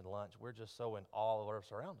meet us in lunch, we're just so in awe of our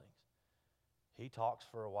surroundings. He talks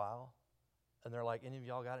for a while, and they're like, any of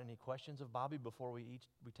y'all got any questions of Bobby before we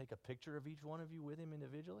take a picture of each one of you with him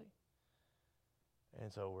individually?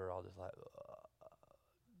 And so we're all just like,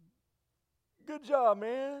 good job,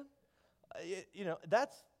 man. You know,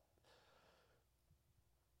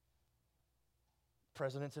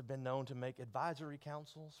 presidents have been known to make advisory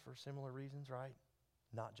councils for similar reasons, right?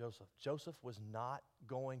 Not Joseph. Joseph was not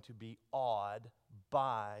going to be awed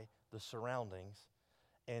by the surroundings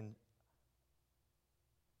and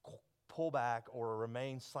pull back or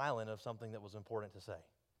remain silent of something that was important to say.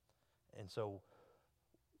 And so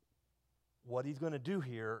what he's going to do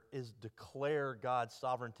here is declare God's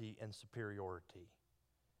sovereignty and superiority.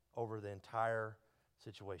 over the entire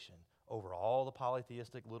situation, over all the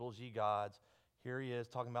polytheistic little g gods. Here he is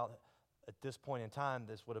talking about, at this point in time,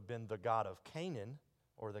 this would have been the God of Canaan,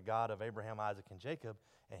 or the God of Abraham, Isaac, and Jacob,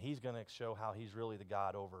 and he's going to show how he's really the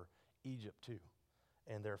God over Egypt too,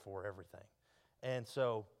 and therefore everything. And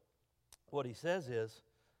so what he says is,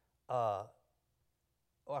 I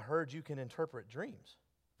heard you can interpret dreams,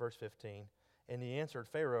 verse 15. And he answered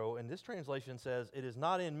Pharaoh, and this translation says, it is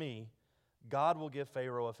not in me. God will give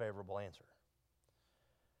Pharaoh a favorable answer.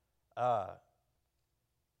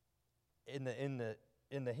 In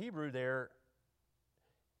the Hebrew there,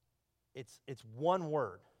 it's one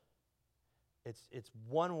word. It's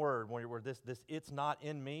one word where this it's not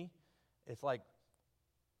in me. It's like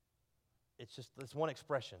it's one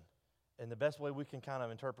expression, and the best way we can kind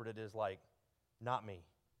of interpret it is like not me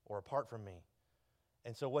or apart from me.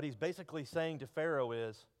 And so what he's basically saying to Pharaoh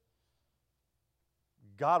is,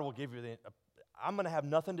 God will give you I'm going to have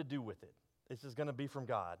nothing to do with it. This is going to be from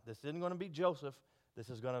God. This isn't going to be Joseph. This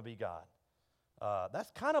is going to be God.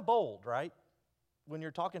 That's kind of bold, right? When you're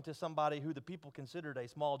talking to somebody who the people considered a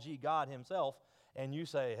small g God himself, and you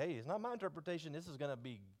say, hey, it's not my interpretation. This is going to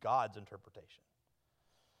be God's interpretation.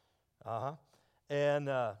 And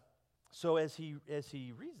so as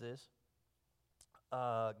he reads this,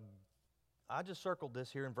 I just circled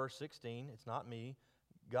this here in verse 16. It's not me.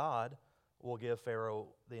 God will give Pharaoh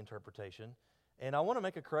the interpretation. And I want to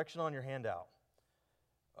make a correction on your handout.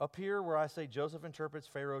 Up here where I say Joseph interprets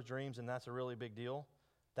Pharaoh's dreams and that's a really big deal,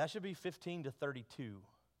 that should be 15 to 32.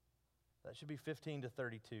 That should be 15 to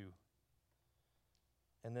 32.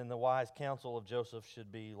 And then the wise counsel of Joseph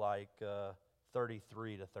should be like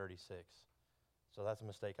 33 to 36. So that's a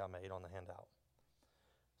mistake I made on the handout.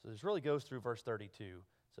 So this really goes through verse 32.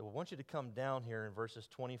 So I want you to come down here in verses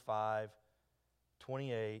 25,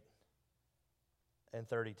 28, and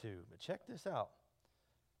 32. But check this out.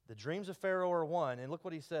 The dreams of Pharaoh are one, and look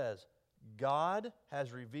what he says. God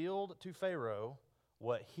has revealed to Pharaoh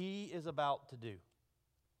what he is about to do.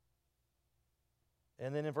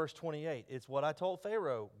 And then in verse 28, it's what I told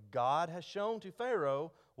Pharaoh. God has shown to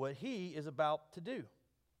Pharaoh what he is about to do.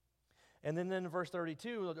 And then in verse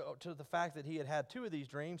 32, to the fact that he had two of these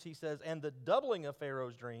dreams, he says, and the doubling of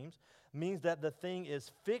Pharaoh's dreams means that the thing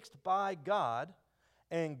is fixed by God,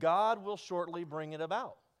 and God will shortly bring it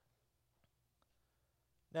about.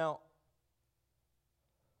 Now,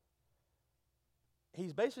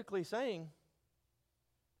 he's basically saying,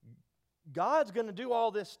 God's going to do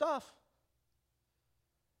all this stuff.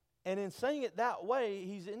 And in saying it that way,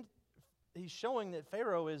 he's showing that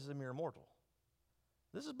Pharaoh is a mere mortal.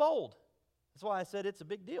 This is bold. That's why I said it's a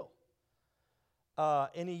big deal.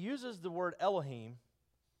 And he uses the word Elohim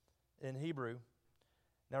in Hebrew.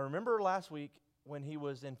 Now remember last week when he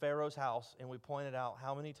was in Pharaoh's house and we pointed out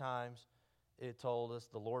how many times it told us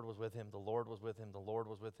the Lord was with him, the Lord was with him, the Lord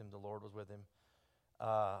was with him, the Lord was with him.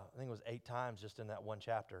 I think it was 8 times just in that one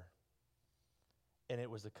chapter. And it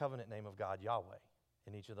was the covenant name of God, Yahweh,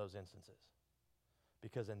 in each of those instances.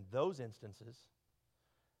 Because in those instances,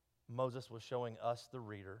 Moses was showing us, the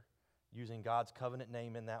reader, using God's covenant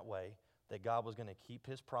name in that way, that God was going to keep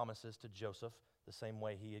his promises to Joseph the same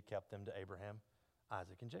way he had kept them to Abraham,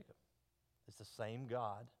 Isaac, and Jacob. It's the same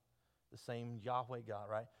God, the same Yahweh God,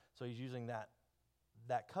 right? So he's using that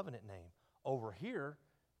covenant name. Over here,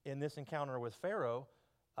 in this encounter with Pharaoh,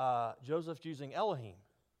 Joseph's using Elohim,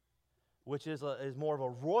 which is more of a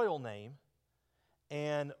royal name.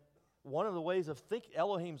 And one of the ways of thinking,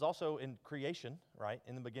 Elohim's also in creation, right?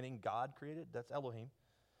 In the beginning, God created. That's Elohim.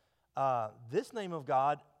 This name of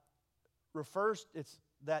God refers, it's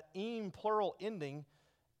that im plural ending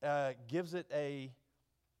gives it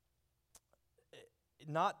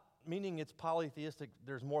not meaning it's polytheistic,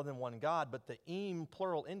 there's more than one God, but the im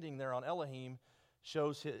plural ending there on Elohim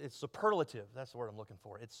shows it's superlative. That's the word I'm looking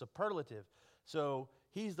for. It's superlative. So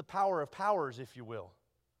he's the power of powers, if you will,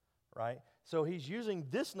 right? So he's using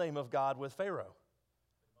this name of God with Pharaoh.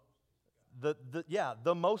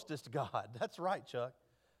 The mostest God. That's right, Chuck.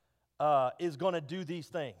 Is going to do these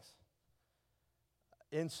things.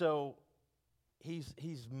 And so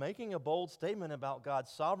he's making a bold statement about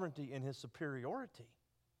God's sovereignty and his superiority.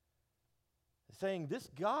 Saying, this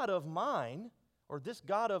God of mine, or this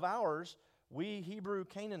God of ours, we Hebrew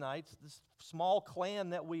Canaanites, this small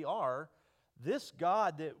clan that we are, this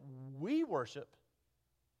God that we worship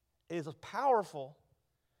is powerful,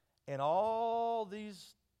 and all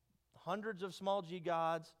these hundreds of small g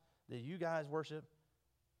gods that you guys worship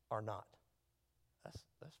are not. That's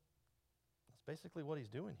basically what he's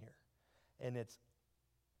doing here. And it's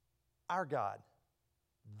our God,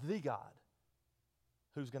 the God,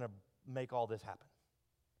 who's going to make all this happen.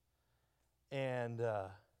 And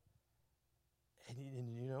And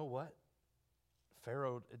you know what?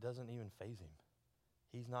 Pharaoh, it doesn't even faze him.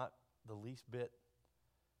 He's not the least bit,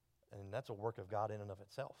 and that's a work of God in and of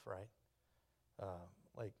itself, right?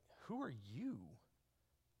 Like, who are you,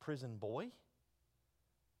 prison boy,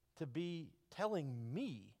 to be telling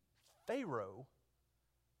me, Pharaoh,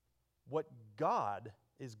 what God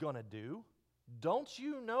is going to do? Don't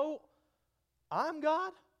you know I'm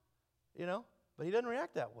God? You know, but he doesn't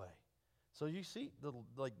react that way. So you see,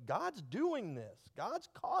 God's doing this. God's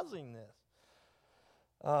causing this.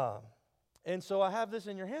 And so I have this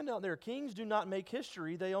in your handout there. Kings do not make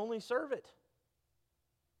history, they only serve it.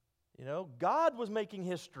 You know, God was making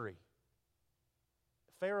history.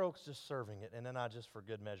 Pharaoh's just serving it. And then I just, for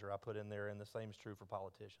good measure, I put in there, and the same is true for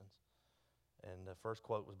politicians. And the first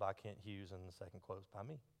quote was by Kent Hughes, and the second quote was by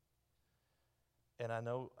me. And I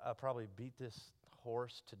know I probably beat this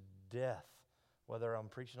horse to death, whether I'm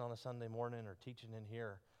preaching on a Sunday morning or teaching in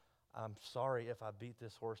here. I'm sorry if I beat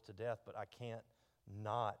this horse to death, but I can't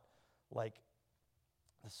not. Like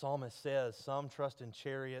the psalmist says, some trust in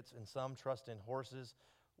chariots and some trust in horses.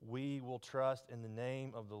 We will trust in the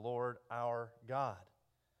name of the Lord our God.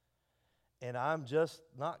 And I'm just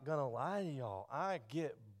not going to lie to y'all. I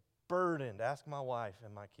get burdened. Ask my wife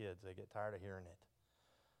and my kids. They get tired of hearing it.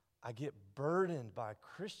 I get burdened by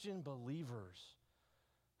Christian believers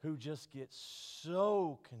who just get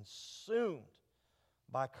so consumed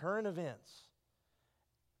by current events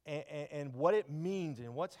and what it means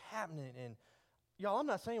and what's happening. And y'all, I'm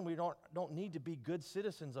not saying we don't need to be good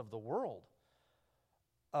citizens of the world.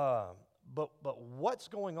 But what's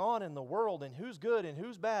going on in the world, and who's good and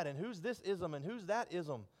who's bad, and who's this ism and who's that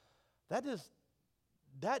ism,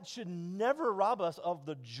 that should never rob us of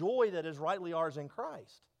the joy that is rightly ours in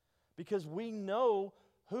Christ. Because we know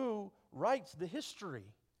who writes the history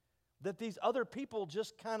that these other people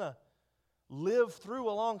just kind of live through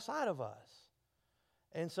alongside of us.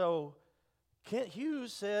 And so Kent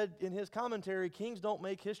Hughes said in his commentary, kings don't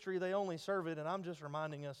make history, they only serve it. And I'm just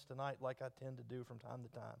reminding us tonight, like I tend to do from time to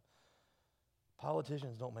time,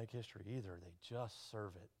 politicians don't make history either. They just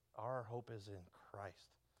serve it. Our hope is in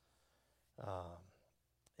Christ.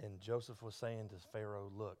 And Joseph was saying to Pharaoh,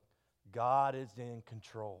 look, God is in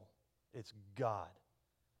control. It's God.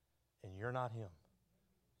 And you're not him.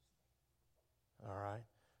 All right?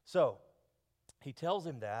 So, he tells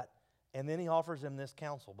him that, and then he offers him this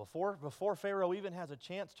counsel. Before Pharaoh even has a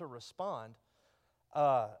chance to respond,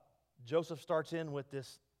 Joseph starts in with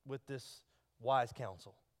this wise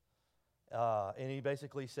counsel. And he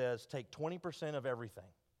basically says, take 20% of everything.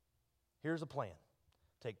 Here's a plan.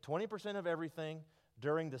 Take 20% of everything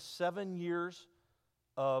during the 7 years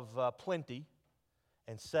of plenty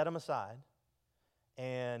and set them aside.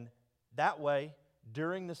 And that way,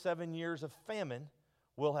 during the 7 years of famine,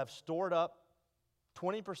 we'll have stored up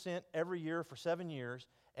 20% every year for 7 years,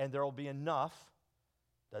 and there will be enough.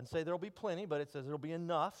 Doesn't say there will be plenty, but it says there will be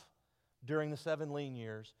enough during the 7 lean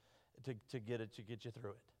years to get you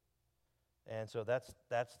through it. And so that's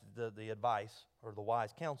the advice or the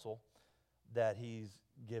wise counsel that he's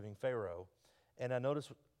giving Pharaoh. And I notice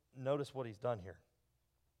what he's done here.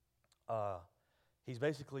 He's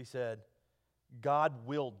basically said, God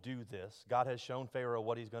will do this. God has shown Pharaoh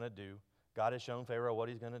what he's going to do. God has shown Pharaoh what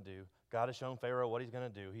he's going to do. God has shown Pharaoh what he's going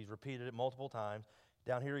to do. He's repeated it multiple times.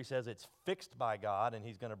 Down here he says it's fixed by God and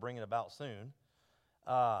he's going to bring it about soon.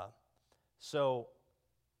 So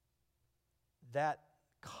that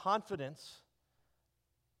confidence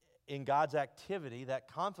in God's activity, that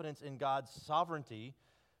confidence in God's sovereignty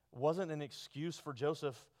wasn't an excuse for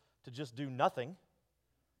Joseph to just do nothing.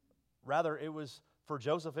 Rather, for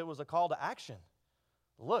Joseph, it was a call to action.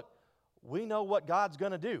 Look, we know what God's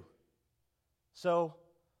going to do. So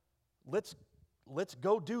let's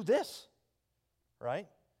go do this, right?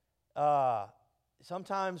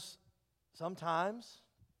 Sometimes some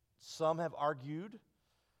have argued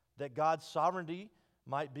that God's sovereignty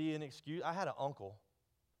might be an excuse. I have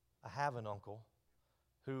an uncle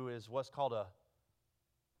who is what's called a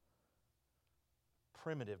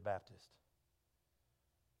primitive Baptist.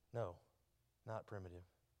 No, not primitive.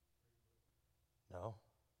 No.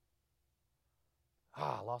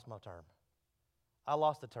 I lost my term. I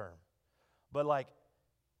lost the term. But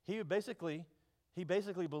he basically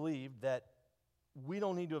believed that we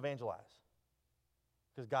don't need to evangelize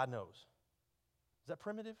because God knows. Is that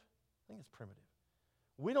primitive? I think it's primitive.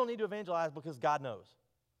 We don't need to evangelize because God knows.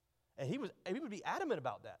 And he would be adamant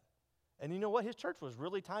about that. And you know what? His church was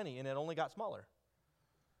really tiny and it only got smaller.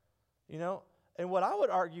 You know? And what I would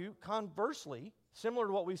argue, conversely, similar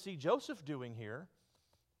to what we see Joseph doing here,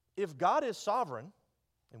 if God is sovereign,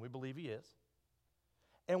 and we believe he is,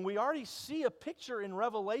 And we already see a picture in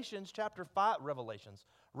Revelation chapters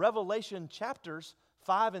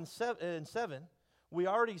 5 and 7. We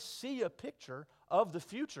already see a picture of the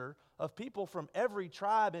future of people from every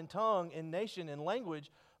tribe and tongue and nation and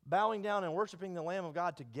language bowing down and worshiping the Lamb of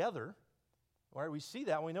God together. All right, we see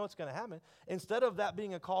that. We know it's going to happen. Instead of that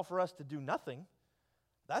being a call for us to do nothing,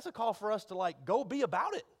 that's a call for us to go be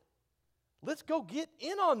about it. Let's go get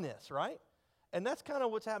in on this, right? And that's kind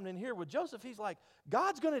of what's happening here with Joseph. He's like,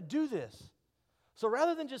 God's going to do this. So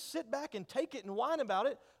rather than just sit back and take it and whine about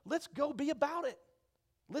it, let's go be about it.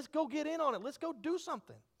 Let's go get in on it. Let's go do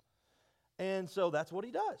something. And so that's what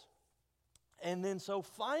he does. And then so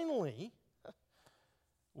finally,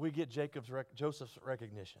 we get Joseph's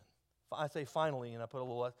recognition. I say finally, and I put a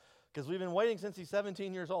little, because we've been waiting since he's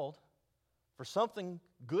 17 years old for something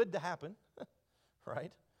good to happen,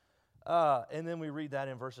 right? And then we read that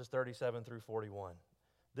in verses 37 through 41.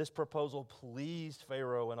 This proposal pleased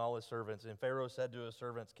Pharaoh and all his servants. And Pharaoh said to his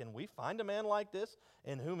servants, "Can we find a man like this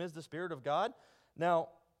in whom is the Spirit of God?" Now,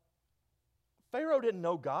 Pharaoh didn't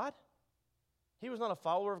know God. He was not a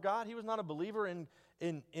follower of God. He was not a believer in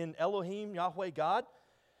Elohim, Yahweh, God.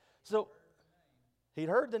 So he'd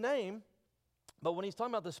heard the name, but when he's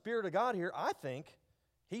talking about the Spirit of God here, I think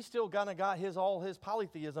he's still kind of got all his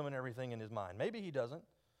polytheism and everything in his mind. Maybe he doesn't.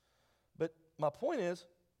 But my point is,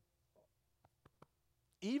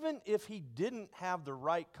 even if he didn't have the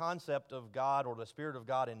right concept of God or the Spirit of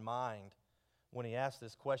God in mind when he asked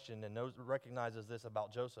this question and recognizes this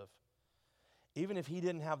about Joseph, even if he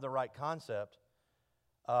didn't have the right concept,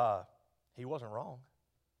 he wasn't wrong.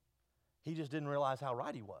 He just didn't realize how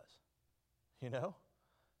right he was. You know?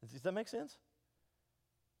 Does that make sense?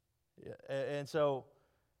 Yeah. And so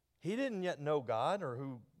he didn't yet know God or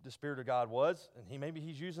who the Spirit of God was, and maybe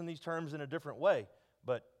he's using these terms in a different way,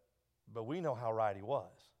 but we know how right he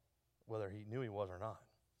was, whether he knew he was or not.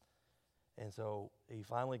 And so he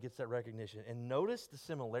finally gets that recognition. And notice the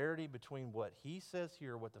similarity between what he says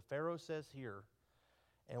here, what the Pharaoh says here,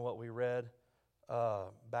 and what we read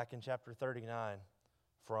back in chapter 39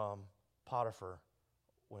 from Potiphar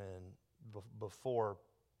before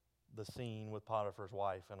the scene with Potiphar's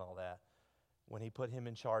wife and all that, when he put him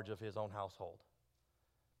in charge of his own household.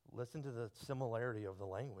 Listen to the similarity of the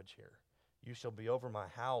language here. "You shall be over my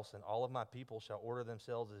house, and all of my people shall order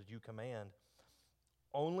themselves as you command.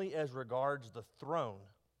 Only as regards the throne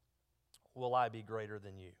will I be greater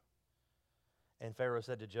than you." And Pharaoh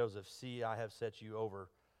said to Joseph, "See, I have set you over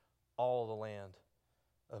all the land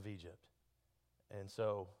of Egypt." And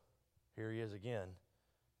so here he is again,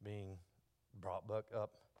 being brought back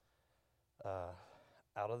up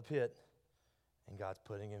out of the pit, and God's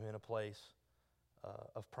putting him in a place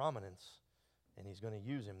of prominence, and he's going to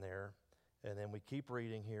use him there. And then we keep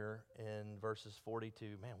reading here in verses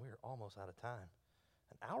 42. Man, we're almost out of time.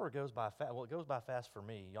 An hour goes by fast. Well, it goes by fast for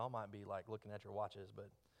me. Y'all might be looking at your watches, but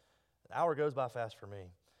an hour goes by fast for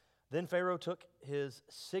me. Then Pharaoh took his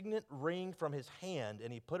signet ring from his hand,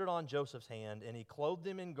 and he put it on Joseph's hand, and he clothed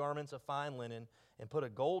him in garments of fine linen, and put a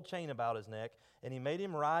gold chain about his neck, and he made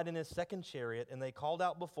him ride in his second chariot, and they called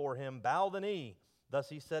out before him, "Bow the knee." Thus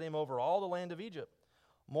he set him over all the land of Egypt.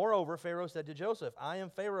 Moreover, Pharaoh said to Joseph, "I am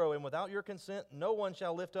Pharaoh, and without your consent no one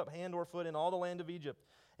shall lift up hand or foot in all the land of Egypt."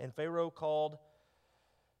 And Pharaoh called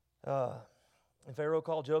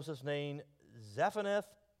Joseph's name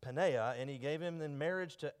Zaphenath-Paneah, and he gave him in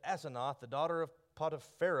marriage to Asenath, the daughter of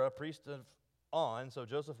Potiphar, priest of On. So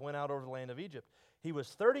Joseph went out over the land of Egypt. He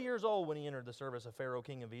was 30 years old when he entered the service of Pharaoh,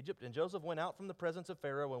 king of Egypt. And Joseph went out from the presence of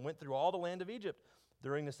Pharaoh and went through all the land of Egypt.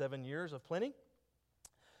 During the 7 years of plenty,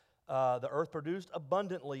 the earth produced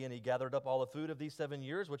abundantly, and he gathered up all the food of these 7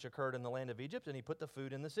 years which occurred in the land of Egypt, and he put the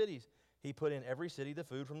food in the cities. He put in every city the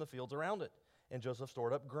food from the fields around it. And Joseph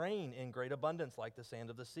stored up grain in great abundance, like the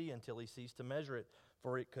sand of the sea, until he ceased to measure it,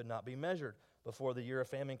 for it could not be measured. Before the year of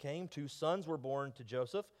famine came, 2 sons were born to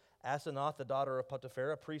Joseph. Asenath, the daughter of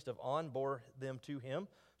Potiphar, priest of On, bore them to him.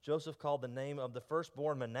 Joseph called the name of the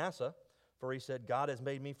firstborn Manasseh, for he said, "God has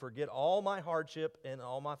made me forget all my hardship in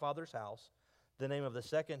all my father's house." The name of the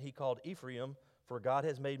second he called Ephraim, for God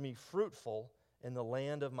has made me fruitful in the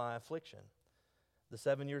land of my affliction. The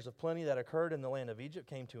 7 years of plenty that occurred in the land of Egypt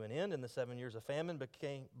came to an end, and the 7 years of famine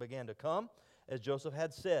began to come. As Joseph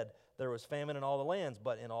had said, there was famine in all the lands,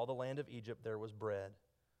 but in all the land of Egypt there was bread.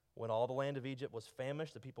 When all the land of Egypt was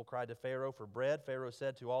famished, the people cried to Pharaoh for bread. Pharaoh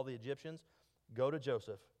said to all the Egyptians, "Go to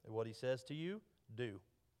Joseph, and what he says to you, do."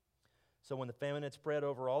 So when the famine had spread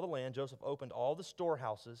over all the land, Joseph opened all the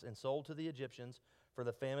storehouses and sold to the Egyptians, for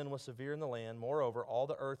the famine was severe in the land. Moreover, all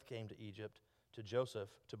the earth came to Egypt, to Joseph,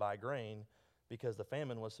 to buy grain, because the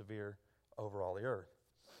famine was severe over all the earth.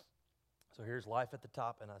 So So here's life at the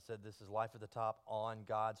top, and I said this is life at the top on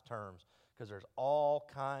God's terms, because there's all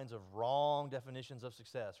kinds of wrong definitions of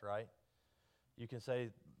success, right? You can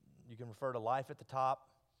refer to life at the top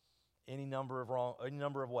any number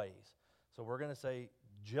of ways. So we're going to say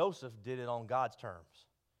Joseph did it on God's terms.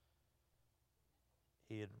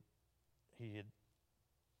 He had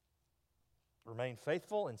remained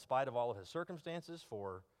faithful in spite of all of his circumstances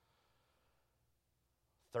for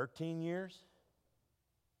 13 years,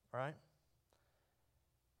 right?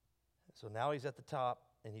 So now he's at the top,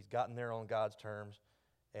 and he's gotten there on God's terms.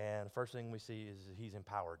 And the first thing we see is he's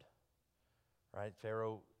empowered, right?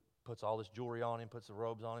 Pharaoh puts all this jewelry on him, puts the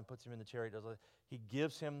robes on him, puts him in the chariot. He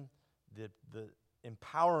gives him the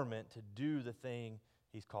empowerment to do the thing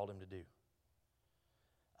he's called him to do.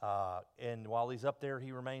 And while he's up there,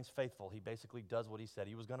 he remains faithful. He basically does what he said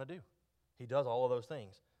he was going to do. He does all of those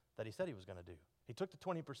things that he said he was going to do. He took the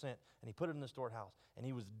 20% and he put it in the storehouse, and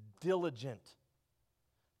he was diligent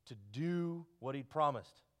to do what he'd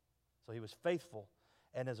promised. So he was faithful,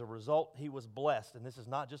 and as a result, he was blessed. And this is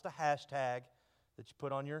not just a hashtag that you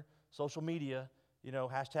put on your social media,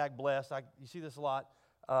 hashtag blessed. You see this a lot.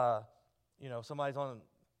 Somebody's on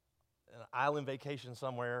an island vacation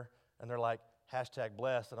somewhere, and they're like, hashtag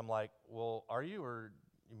blessed, and I'm like, well, are you? Or,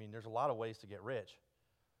 there's a lot of ways to get rich,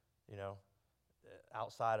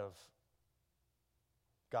 outside of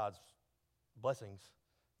God's blessings,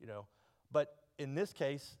 But in this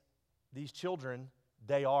case, these children,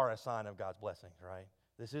 they are a sign of God's blessings, right?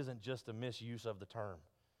 This isn't just a misuse of the term.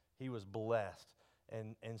 He was blessed,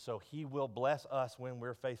 and so he will bless us when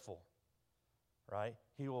we're faithful, right?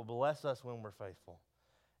 He will bless us when we're faithful,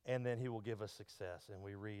 and then he will give us success. And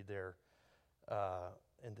we read there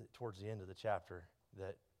towards the end of the chapter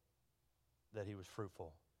that he was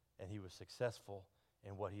fruitful and he was successful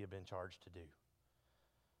in what he had been charged to do.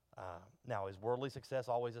 Now, is worldly success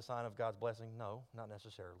always a sign of God's blessing? No, not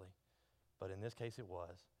necessarily. But in this case it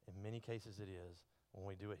was. In many cases it is when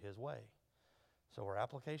we do it his way. So our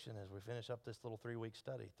application as we finish up this little 3-week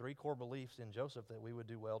study, 3 core beliefs in Joseph that we would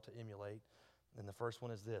do well to emulate. And the first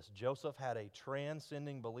one is this: Joseph had a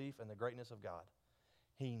transcending belief in the greatness of God.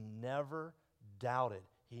 He never doubted.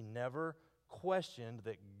 He never questioned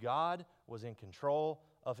that God was in control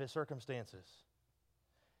of his circumstances.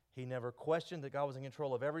 He never questioned that God was in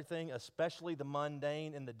control of everything, especially the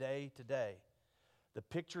mundane in the day-to-day. The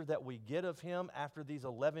picture that we get of him after these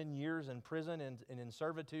 11 years in prison and in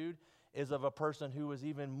servitude is of a person who was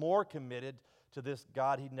even more committed to this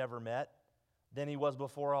God he'd never met than he was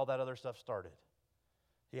before all that other stuff started.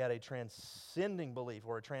 He had a transcending belief,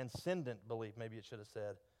 or a transcendent belief, maybe it should have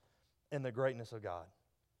said, in the greatness of God.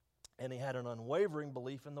 And he had an unwavering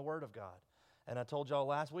belief in the Word of God. And I told y'all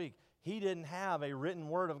last week, he didn't have a written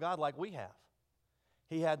Word of God like we have.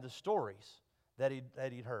 He had the stories that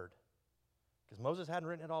he'd heard. Because Moses hadn't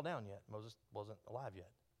written it all down yet. Moses wasn't alive yet.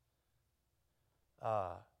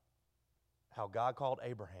 How God called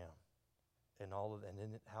Abraham, and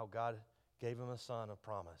then how God gave him a son of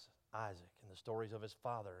promise, Isaac, and the stories of his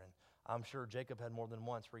father. And I'm sure Jacob had more than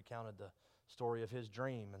once recounted the story of his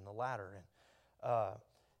dream and the ladder. And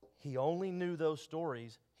he only knew those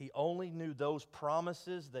stories. He only knew those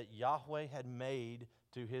promises that Yahweh had made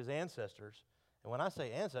to his ancestors. And when I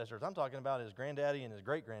say ancestors, I'm talking about his granddaddy and his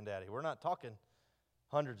great-granddaddy. We're not talking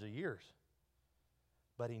hundreds of years.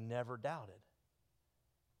 But he never doubted.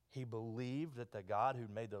 He believed that the God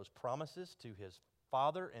who made those promises to his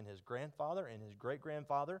father and his grandfather and his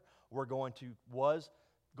great-grandfather was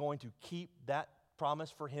going to keep that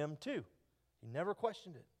promise for him too. He never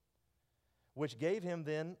questioned it. Which gave him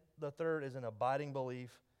then, the third is an abiding belief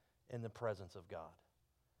in the presence of God.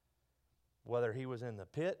 Whether he was in the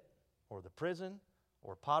pit or the prison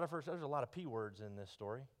or Potiphar's, there's a lot of P words in this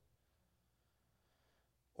story,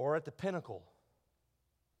 or at the pinnacle,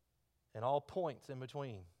 and all points in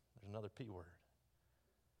between, there's another P word.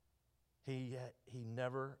 He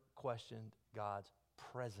never questioned God's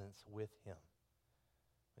presence with him.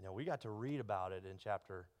 We got to read about it in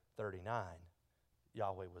chapter 39.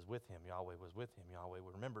 Yahweh was with him, Yahweh was with him, Yahweh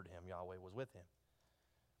remembered him, Yahweh was with him.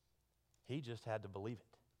 He just had to believe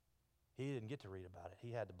it. He didn't get to read about it.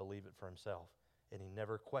 He had to believe it for himself. And he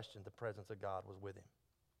never questioned the presence of God was with him.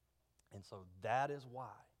 And so that is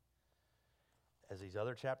why, as these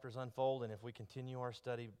other chapters unfold, and if we continue our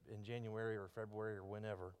study in January or February or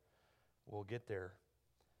whenever, we'll get there.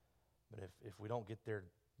 But if we don't get there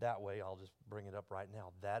that way, I'll just bring it up right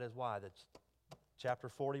now. That is why chapter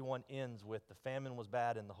 41 ends with the famine was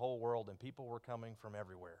bad in the whole world and people were coming from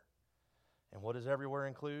everywhere. And what does everywhere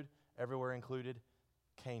include? Everywhere included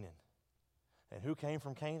Canaan. And who came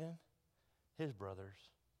from Canaan? His brothers.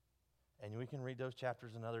 And we can read those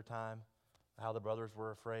chapters another time. how the brothers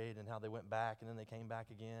were afraid and how they went back and then they came back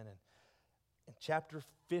again. And in chapter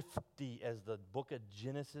 50, as the book of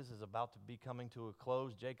Genesis is about to be coming to a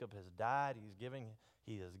close, Jacob has died.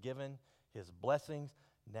 He has given his blessings.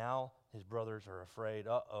 Now his brothers are afraid.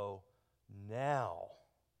 Now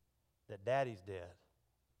that daddy's dead,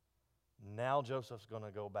 now Joseph's going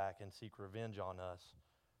to go back and seek revenge on us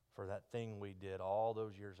for that thing we did all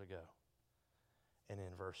those years ago. And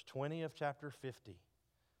in verse 20 of chapter 50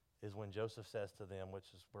 is when Joseph says to them, which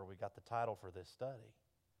is where we got the title for this study,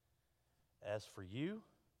 as for you,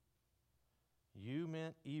 you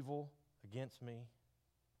meant evil against me,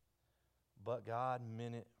 but God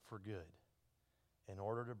meant it for good, in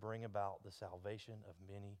order to bring about the salvation of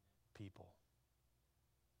many people.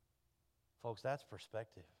 Folks, that's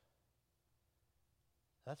perspective.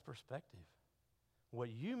 That's perspective. What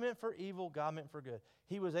you meant for evil, God meant for good.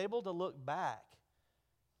 He was able to look back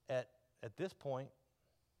at this point,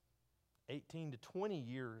 18 to 20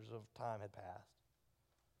 years of time had passed.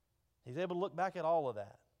 He's able to look back at all of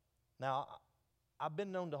that. Now, I've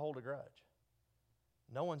been known to hold a grudge.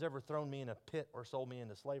 No one's ever thrown me in a pit or sold me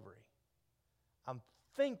into slavery. I'm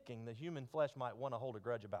thinking the human flesh might want to hold a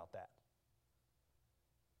grudge about that.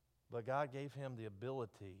 But God gave him the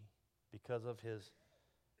ability, because of his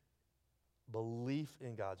belief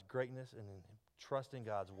in God's greatness and in trust in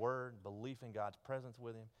God's word, belief in God's presence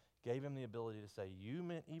with him, gave him the ability to say, you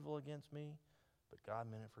meant evil against me, but God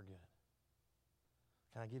meant it for good.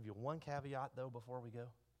 Can I give you one caveat, though, before we go?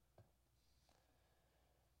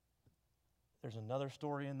 There's another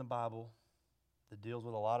story in the Bible that deals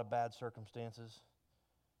with a lot of bad circumstances,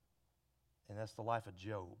 and that's the life of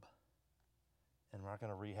Job. And we're not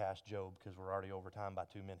going to rehash Job because we're already over time by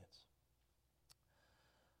 2 minutes.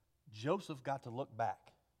 Joseph got to look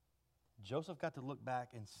back. Joseph got to look back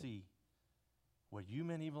and see what you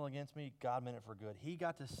meant evil against me, God meant it for good. He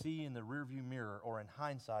got to see in the rearview mirror, or in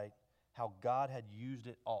hindsight, how God had used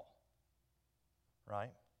it all.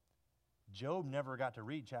 Right? Job never got to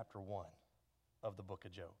read chapter 1 of the book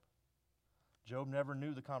of Job. Job never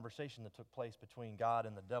knew the conversation that took place between God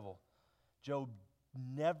and the devil. Job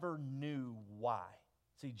never knew why.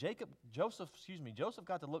 See, Joseph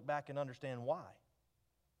got to look back and understand why.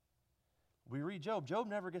 We read Job. Job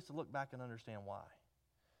never gets to look back and understand why.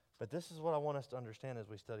 But this is what I want us to understand as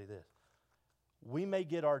we study this. We may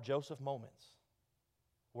get our Joseph moments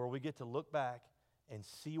where we get to look back and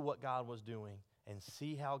see what God was doing and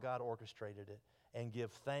see how God orchestrated it and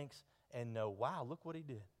give thanks and know, wow, look what he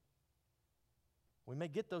did. We may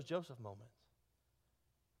get those Joseph moments.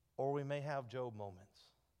 Or we may have Job moments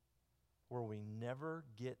where we never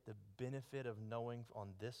get the benefit of knowing on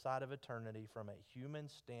this side of eternity from a human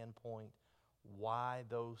standpoint why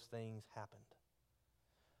those things happened.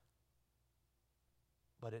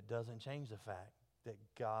 But it doesn't change the fact that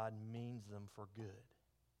God means them for good.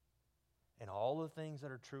 And all the things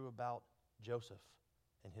that are true about Joseph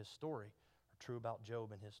and his story are true about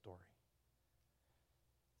Job and his story.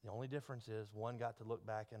 The only difference is one got to look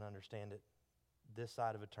back and understand it this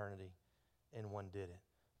side of eternity, and one didn't.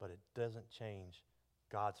 But it doesn't change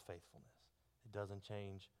God's faithfulness. It doesn't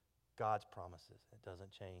change God's promises. It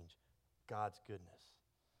doesn't change God's goodness.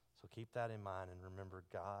 So keep that in mind and remember,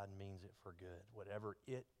 God means it for good. Whatever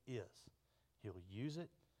it is, he'll use it.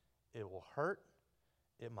 It will hurt.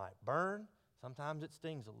 It might burn. Sometimes it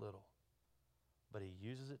stings a little. But he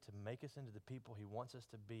uses it to make us into the people he wants us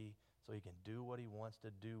to be so he can do what he wants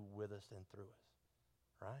to do with us and through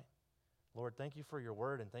us. Right? Lord, thank you for your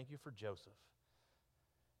word, and thank you for Joseph.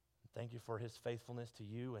 Thank you for his faithfulness to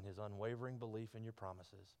you and his unwavering belief in your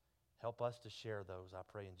promises. Help us to share those, I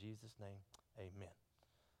pray in Jesus' name, amen.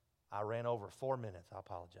 I ran over 4 minutes. I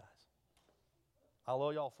apologize. I'll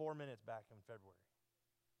owe y'all 4 minutes back in February.